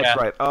 Nashua. That's Yeah.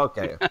 right.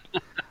 Okay.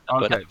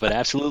 Okay. But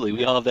absolutely,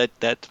 we all have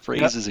that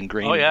phrase is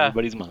ingrained in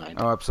everybody's mind.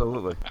 Oh,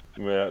 absolutely.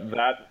 Yeah,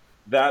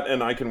 that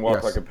and I can walk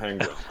Yes. like a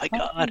penguin. Oh my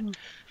God.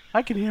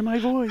 I can hear my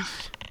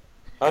voice.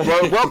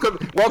 Well, welcome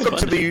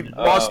to the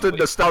Boston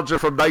Nostalgia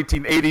from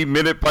 1980,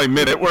 minute by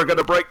minute. We're going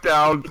to break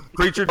down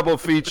Creature Double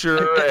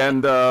Feature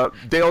and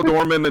Dale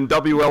Dorman and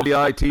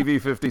WLBI TV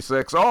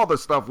 56, all the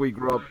stuff we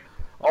grew up,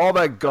 all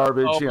that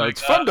garbage. Oh my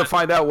It's fun to God.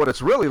 find out what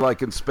it's really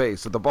like in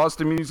space at the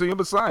Boston Museum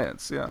of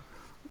Science. Yeah.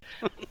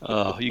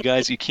 Oh, you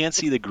guys, you can't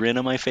see the grin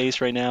on my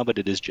face right now, but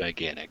it is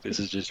gigantic. This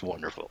is just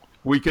wonderful.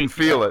 We can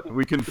feel it.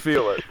 We can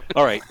feel it.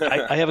 All right,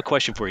 I have a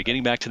question for you.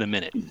 Getting back to the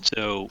minute.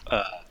 So,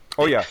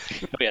 Oh, yeah.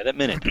 that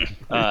minute.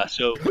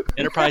 So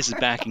Enterprise is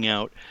backing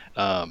out.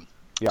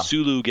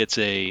 Sulu gets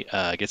a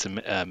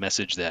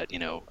message that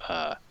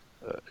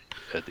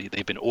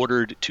they've been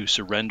ordered to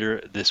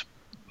surrender this.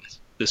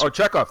 Oh,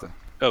 Chekhov then.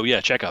 Oh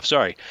yeah, Chekhov.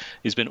 Sorry,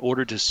 he's been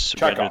ordered to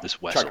surrender Chekhov. this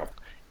vessel. Chekhov.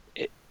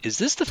 Is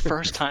this the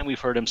first time we've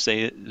heard him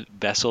say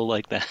vessel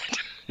like that?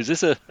 Is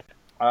this a?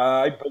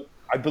 I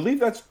believe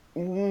that's.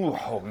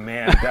 Oh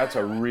man, that's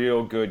a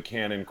real good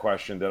canon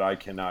question that I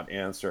cannot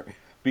answer,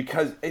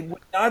 because it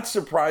would not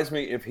surprise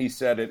me if he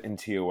said it in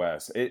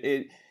TOS.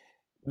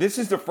 This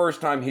is the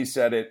first time he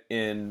said it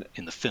in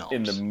the films,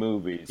 in the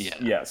movies. Yeah.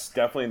 Yes,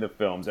 definitely in the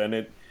films,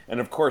 and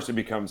of course it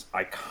becomes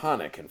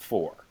iconic in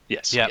 4.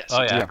 Yes. Yeah. Yes. Oh,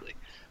 yeah. Exactly.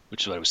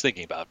 Which is what I was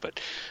thinking about.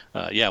 But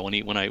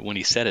when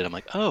he said it, I'm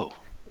like, oh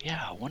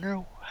yeah, I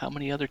wonder how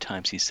many other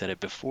times he said it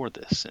before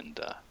this. And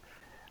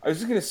I was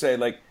just going to say,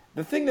 like,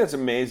 the thing that's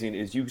amazing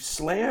is you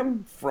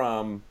slam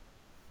from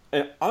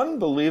an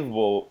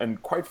unbelievable,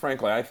 and quite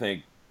frankly, I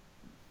think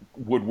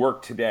would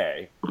work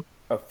today,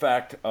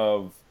 effect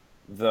of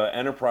the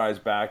Enterprise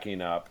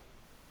backing up,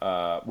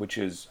 which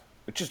is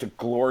just a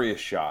glorious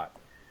shot,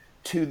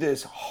 to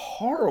this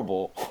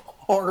horrible,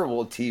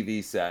 horrible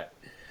TV set.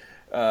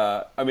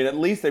 I mean, at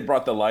least they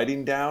brought the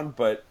lighting down,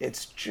 but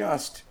it's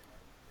just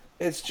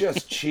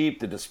cheap.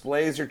 The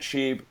displays are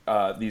cheap.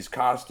 These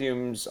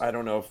costumes, I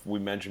don't know if we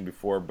mentioned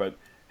before, but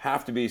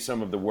have to be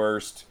some of the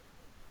worst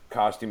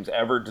costumes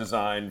ever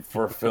designed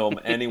for a film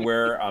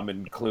anywhere,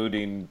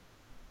 including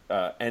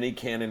any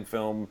canon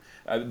film.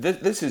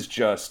 This is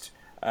just,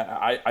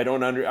 I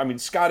don't I mean,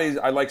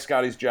 I like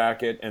Scotty's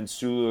jacket, and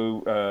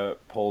Sulu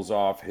pulls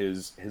off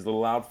his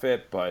little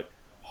outfit, but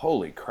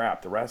holy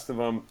crap, the rest of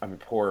them, I mean,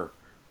 poor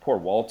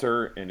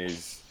Walter and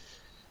his,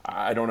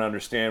 I don't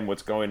understand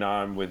what's going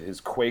on with his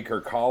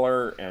Quaker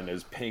collar and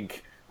his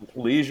pink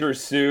leisure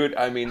suit.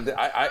 I mean,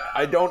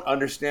 I don't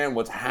understand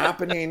what's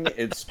happening.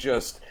 It's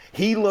just,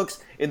 he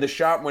looks, in the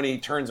shot when he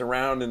turns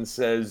around and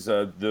says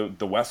the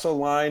Wessel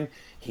line,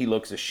 he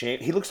looks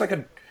ashamed. He looks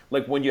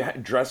like when you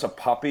dress a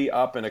puppy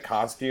up in a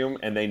costume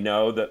and they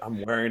know that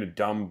I'm wearing a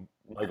dumb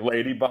like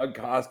ladybug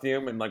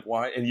costume, and like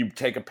why? And you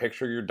take a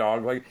picture of your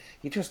dog, like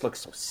he just looks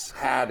so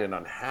sad and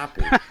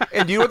unhappy.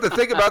 And you know what the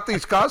thing about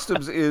these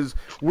costumes is?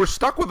 We're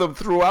stuck with them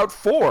throughout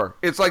 4.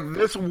 It's like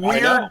this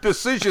weird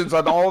decisions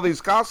on all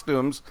these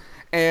costumes,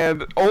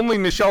 and only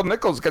Nichelle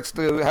Nichols gets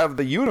to have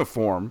the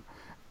uniform,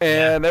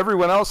 and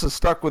everyone else is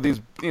stuck with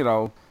these.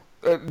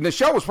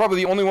 Nichelle was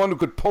probably the only one who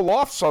could pull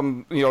off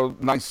some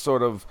nice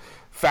sort of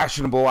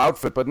fashionable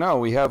outfit, but no,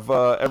 we have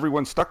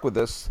everyone stuck with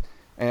this.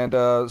 And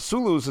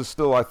Sulu's is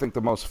still, I think,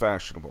 the most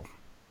fashionable.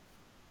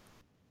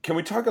 Can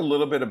we talk a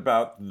little bit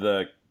about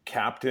the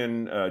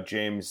captain,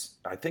 James,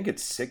 I think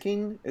it's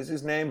Sicking is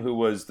his name, who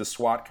was the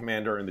SWAT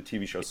commander in the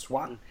TV show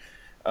SWAT.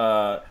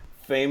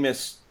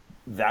 Famous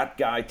That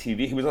Guy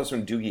TV. He was also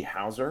in Doogie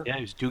Howser. Yeah,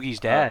 he was Doogie's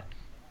dad.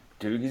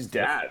 Doogie's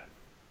dad.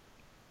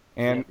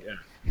 And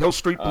Hill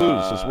Street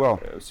Blues as well.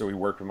 So he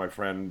worked with my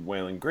friend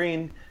Waylon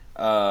Green.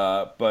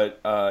 But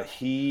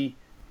he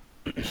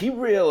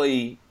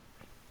really,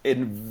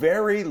 in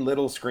very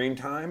little screen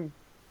time,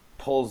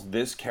 pulls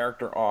this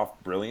character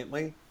off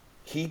brilliantly.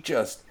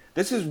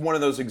 This is one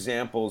of those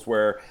examples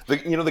where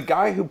the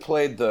guy who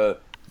played the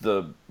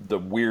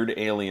weird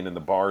alien in the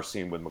bar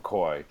scene with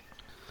McCoy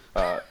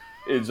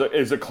is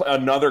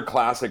another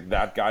classic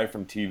That Guy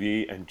from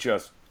TV, and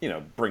just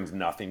brings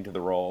nothing to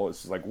the role.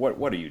 It's like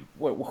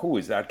who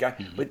is that guy?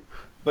 Mm-hmm.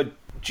 But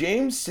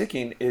James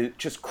Sicking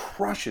just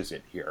crushes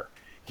it here.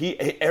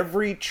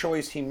 Every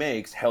choice he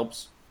makes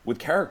helps with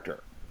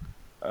character.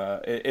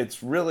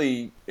 It's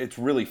really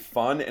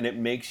fun, and it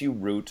makes you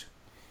root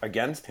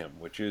against him,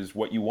 which is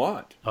what you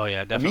want. Oh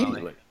yeah, definitely.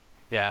 Immediately.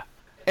 Yeah.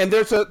 And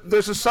there's a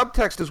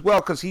subtext as well,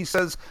 because he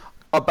says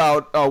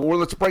about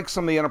let's break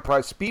some of the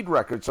Enterprise speed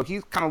records. So he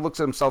kind of looks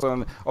at himself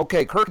and,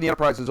 okay, Kirk and the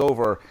Enterprise is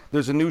over.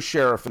 There's a new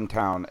sheriff in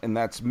town, and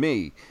that's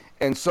me.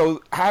 And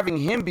so having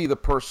him be the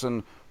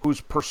person who's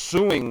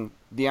pursuing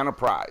the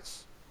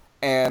Enterprise,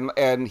 and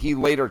he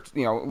later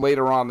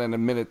on in a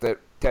minute that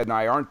Ted and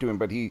I aren't doing,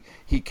 but he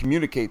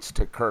communicates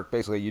to Kirk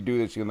basically, you do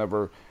this, you'll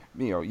never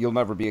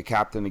be a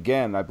captain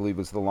again, I believe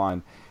is the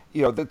line.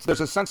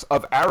 There's a sense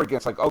of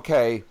arrogance, like,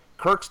 okay,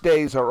 Kirk's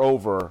days are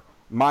over,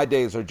 my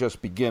days are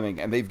just beginning,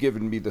 and they've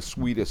given me the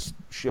sweetest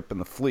ship in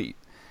the fleet.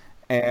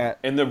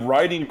 And the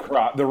riding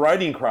crop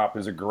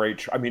is a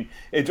great. I mean,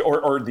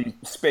 or the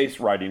space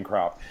riding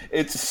crop.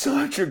 It's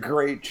such a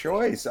great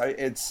choice.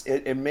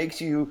 It makes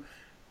you.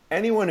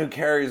 Anyone who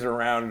carries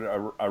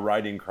around a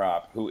riding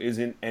crop who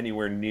isn't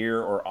anywhere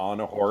near or on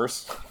a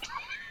horse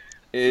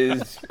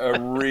is a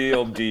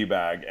real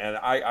D-bag. And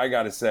I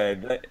got to say,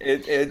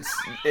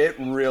 it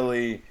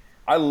really.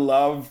 I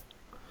love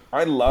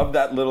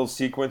that little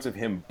sequence of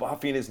him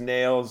buffing his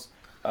nails.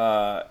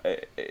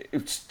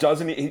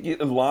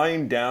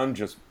 Lying down,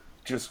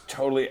 just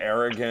totally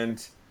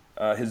arrogant.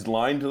 His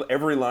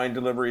every line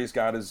delivery he's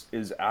got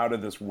is out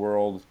of this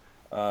world.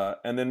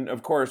 And then,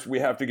 of course, we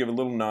have to give a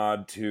little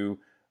nod to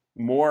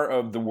more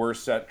of the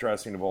worst set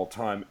dressing of all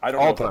time. I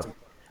don't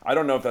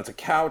know if that's a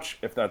couch,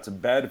 if that's a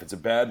bed. If it's a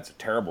bed, it's a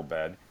terrible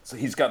bed. So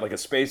he's got like a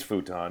space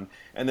futon.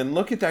 And then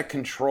look at that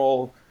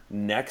control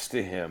next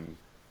to him.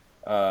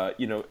 Near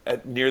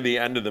the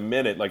end of the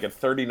minute, like at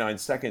 39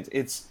 seconds,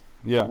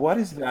 what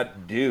does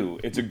that do?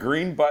 It's a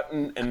green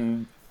button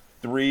and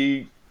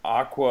 3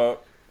 aqua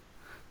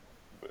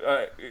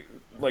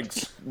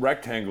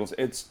rectangles.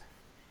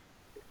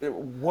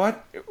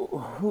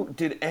 Who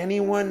did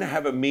anyone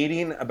have a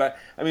meeting about?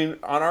 I mean,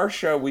 on our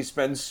show we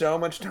spend so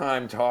much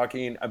time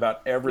talking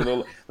about every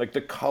little, like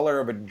the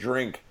color of a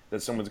drink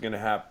that someone's going to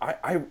have.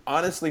 I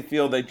honestly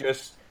feel they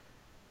just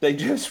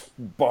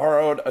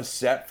borrowed a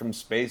set from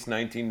Space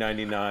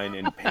 1999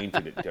 and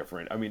painted it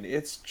different. I mean,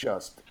 it's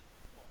just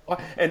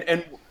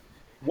and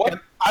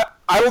what.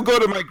 I will go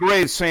to my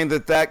grave saying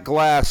that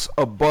glass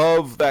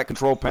above that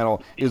control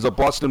panel is a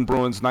Boston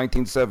Bruins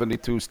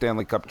 1972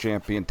 Stanley Cup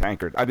champion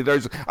tankard. I mean,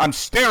 I'm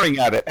staring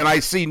at it, and I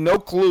see no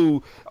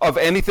clue of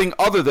anything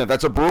other than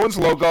that's a Bruins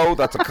logo,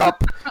 that's a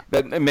cup,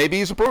 that maybe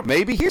he's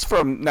maybe he's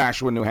from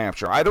Nashua, New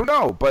Hampshire. I don't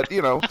know, but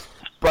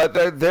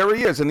But there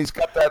he is, and he's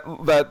got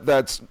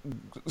that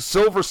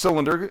silver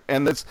cylinder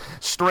and this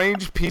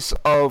strange piece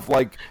of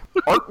like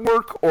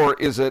artwork, or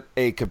is it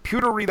a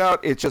computer readout?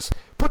 It just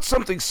puts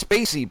something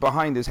spacey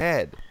behind his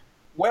head.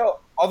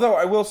 Well, although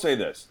I will say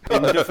this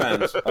in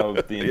defense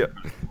of the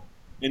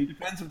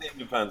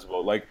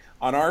indefensible, like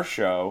on our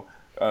show,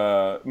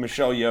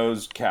 Michelle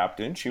Yeoh's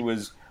captain, she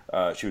was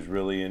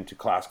really into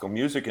classical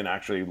music and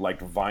actually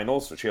liked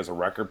vinyl, so she has a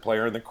record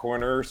player in the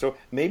corner. So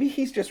maybe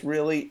he's just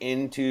really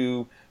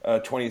into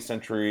 20th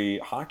century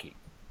hockey.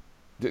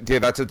 Yeah,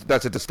 that's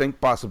a distinct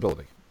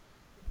possibility.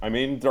 I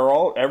mean,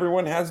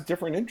 everyone has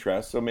different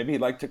interests, so maybe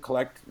he'd like to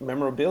collect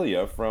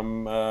memorabilia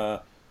from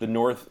the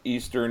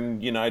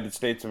northeastern United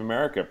States of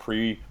America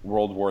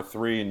pre-World War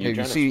III and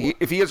eugenics. You see,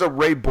 if he has a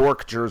Ray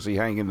Bourque jersey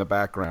hanging in the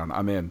background,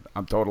 I'm in.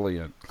 I'm totally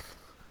in.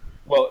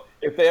 Well,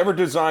 if they ever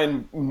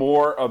design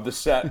more of the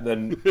set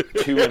than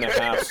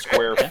 2.5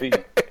 square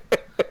feet,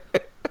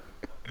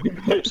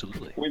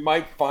 Absolutely. We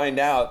might find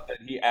out that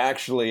he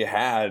actually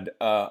had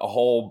a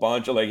whole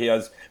bunch of he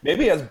has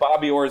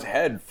Bobby Orr's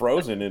head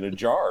frozen in a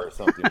jar or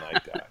something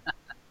like that.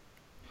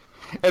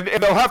 And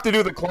they'll have to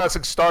do the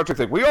classic Star Trek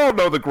thing. We all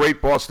know the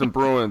great Boston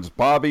Bruins: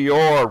 Bobby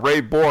Orr, Ray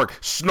Bork,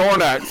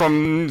 Snornak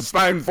from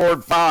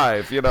Steinford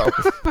 5. You know.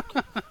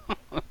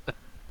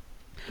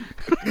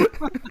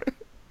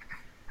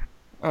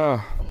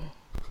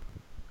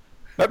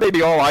 That may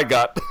be all I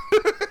got.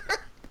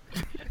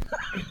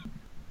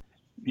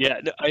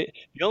 Yeah,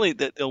 no,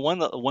 the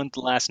one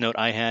last note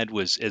I had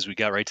was, as we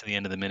got right to the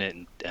end of the minute,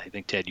 and I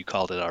think Ted, you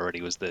called it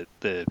already, was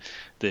the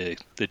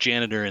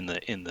janitor in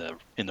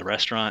the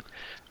restaurant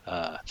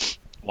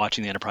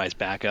watching the Enterprise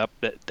back up.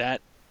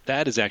 That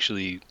is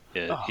actually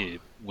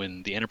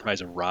when the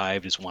Enterprise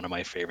arrived is one of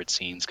my favorite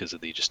scenes because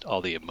of just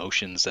all the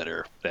emotions that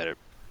are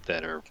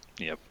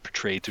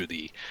portrayed through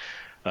the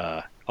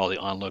all the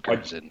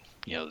onlookers and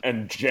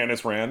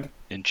Janice Rand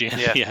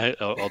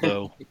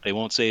although they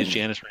won't say it's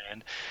Janice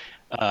Rand.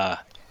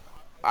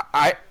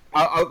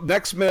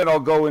 Next minute I'll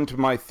go into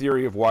my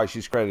theory of why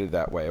she's credited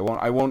that way.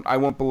 I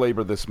won't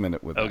belabor this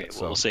minute with okay. that.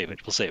 Well, we'll save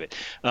it.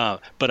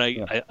 But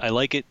I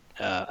like it.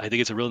 I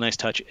think it's a real nice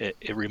touch.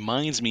 It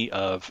reminds me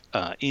of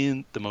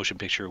in the motion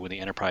picture when the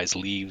Enterprise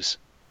leaves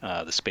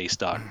the space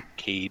dock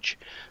cage.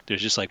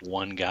 There's just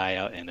one guy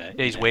out and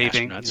he's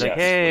waving. He's like,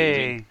 "Hey,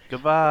 waving.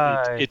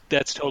 Goodbye."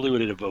 That's totally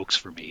what it evokes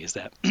for me. Is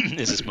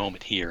this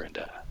moment here, and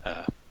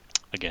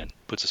again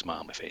puts a smile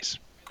on my face.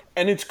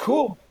 And it's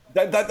cool.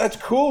 That's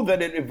cool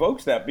that it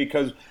evokes that,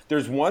 because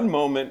there's one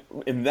moment,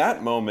 in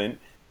that moment,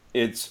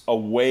 it's a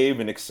wave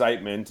and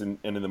excitement, and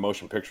in the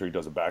motion picture he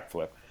does a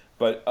backflip.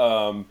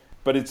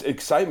 But it's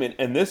excitement,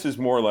 and this is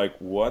more like,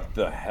 what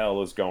the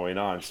hell is going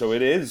on? So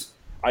it is,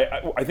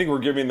 I think we're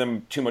giving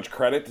them too much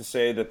credit to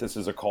say that this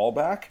is a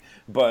callback,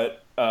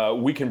 but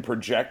we can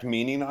project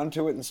meaning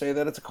onto it and say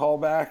that it's a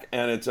callback,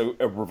 and it's a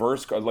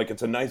reverse,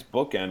 it's a nice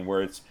bookend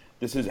where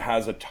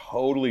has a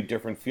totally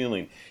different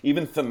feeling.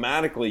 Even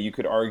thematically, you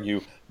could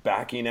argue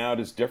backing out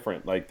is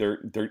different.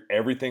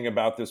 Everything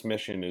about this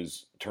mission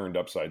is turned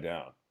upside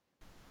down.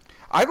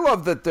 I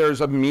love that there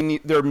are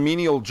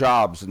menial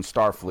jobs in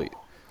Starfleet.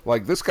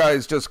 This guy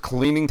is just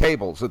cleaning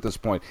tables at this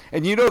point.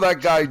 And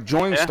that guy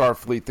joined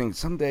Starfleet thinking,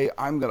 someday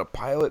I'm going to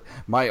pilot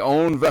my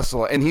own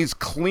vessel. And he's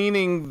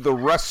cleaning the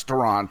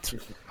restaurant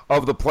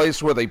of the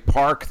place where they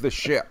park the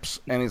ships.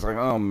 And he's like,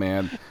 oh,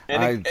 man.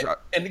 And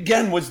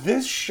again, was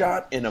this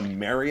shot in a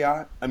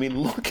Marriott? I mean,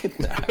 look at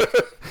that.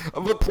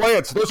 The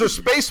plants. Those are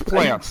space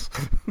plants.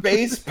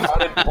 Space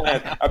potted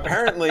plant.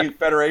 Apparently,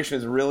 Federation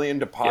is really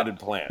into potted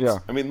plants. Yeah.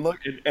 I mean, look.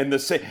 And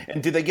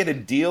did they get a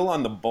deal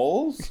on the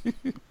bowls?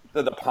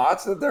 The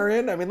pots that they're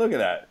in? I mean, look at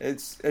that.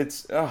 It's.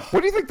 What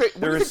do you think they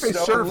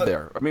served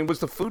there? I mean, was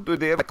the food?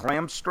 Did they have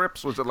clam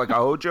strips? Was it like a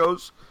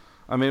Hojo's?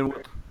 I mean,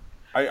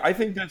 I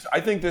think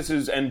this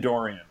is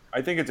Andorian.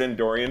 I think it's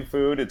Andorian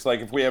food. It's like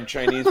if we have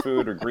Chinese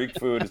food or Greek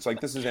food, it's like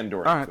this is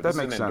Andorian. All right, food. that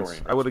makes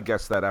sense. I would have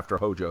guessed that after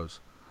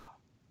Hojo's.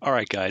 All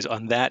right, guys.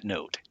 On that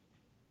note,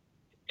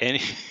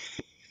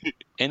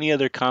 any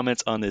other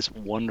comments on this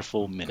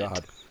wonderful minute?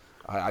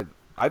 God,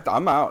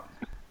 I'm out.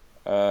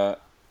 I'm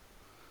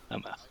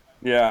out.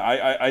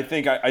 Yeah, I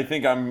think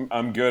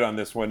I'm good on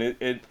this one.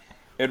 It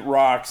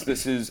rocks.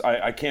 This is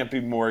I can't be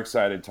more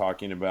excited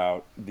talking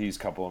about these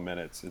couple of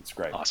minutes. It's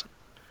great. Awesome.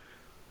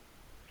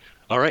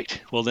 All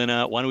right. Well, then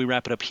why don't we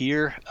wrap it up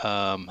here?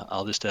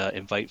 I'll just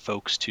invite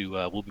folks to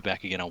we'll be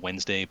back again on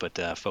Wednesday, but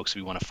folks, if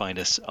you want to find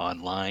us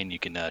online, you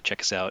can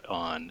check us out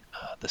on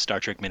the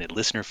Star Trek Minute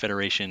Listener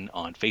Federation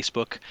on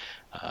Facebook.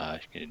 You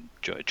can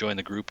join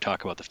the group,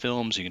 talk about the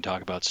films. You can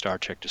talk about Star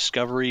Trek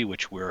Discovery,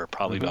 which we're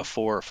probably about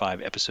 4 or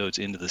 5 episodes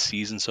into the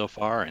season so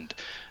far, and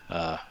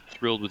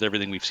thrilled with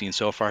everything we've seen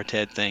so far.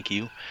 Ted, thank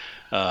you.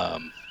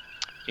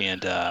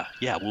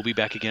 We'll be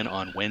back again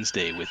on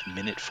Wednesday with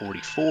Minute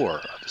 44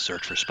 of the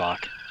Search for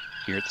Spock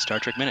here at the Star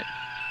Trek Minute.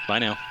 Bye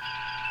now.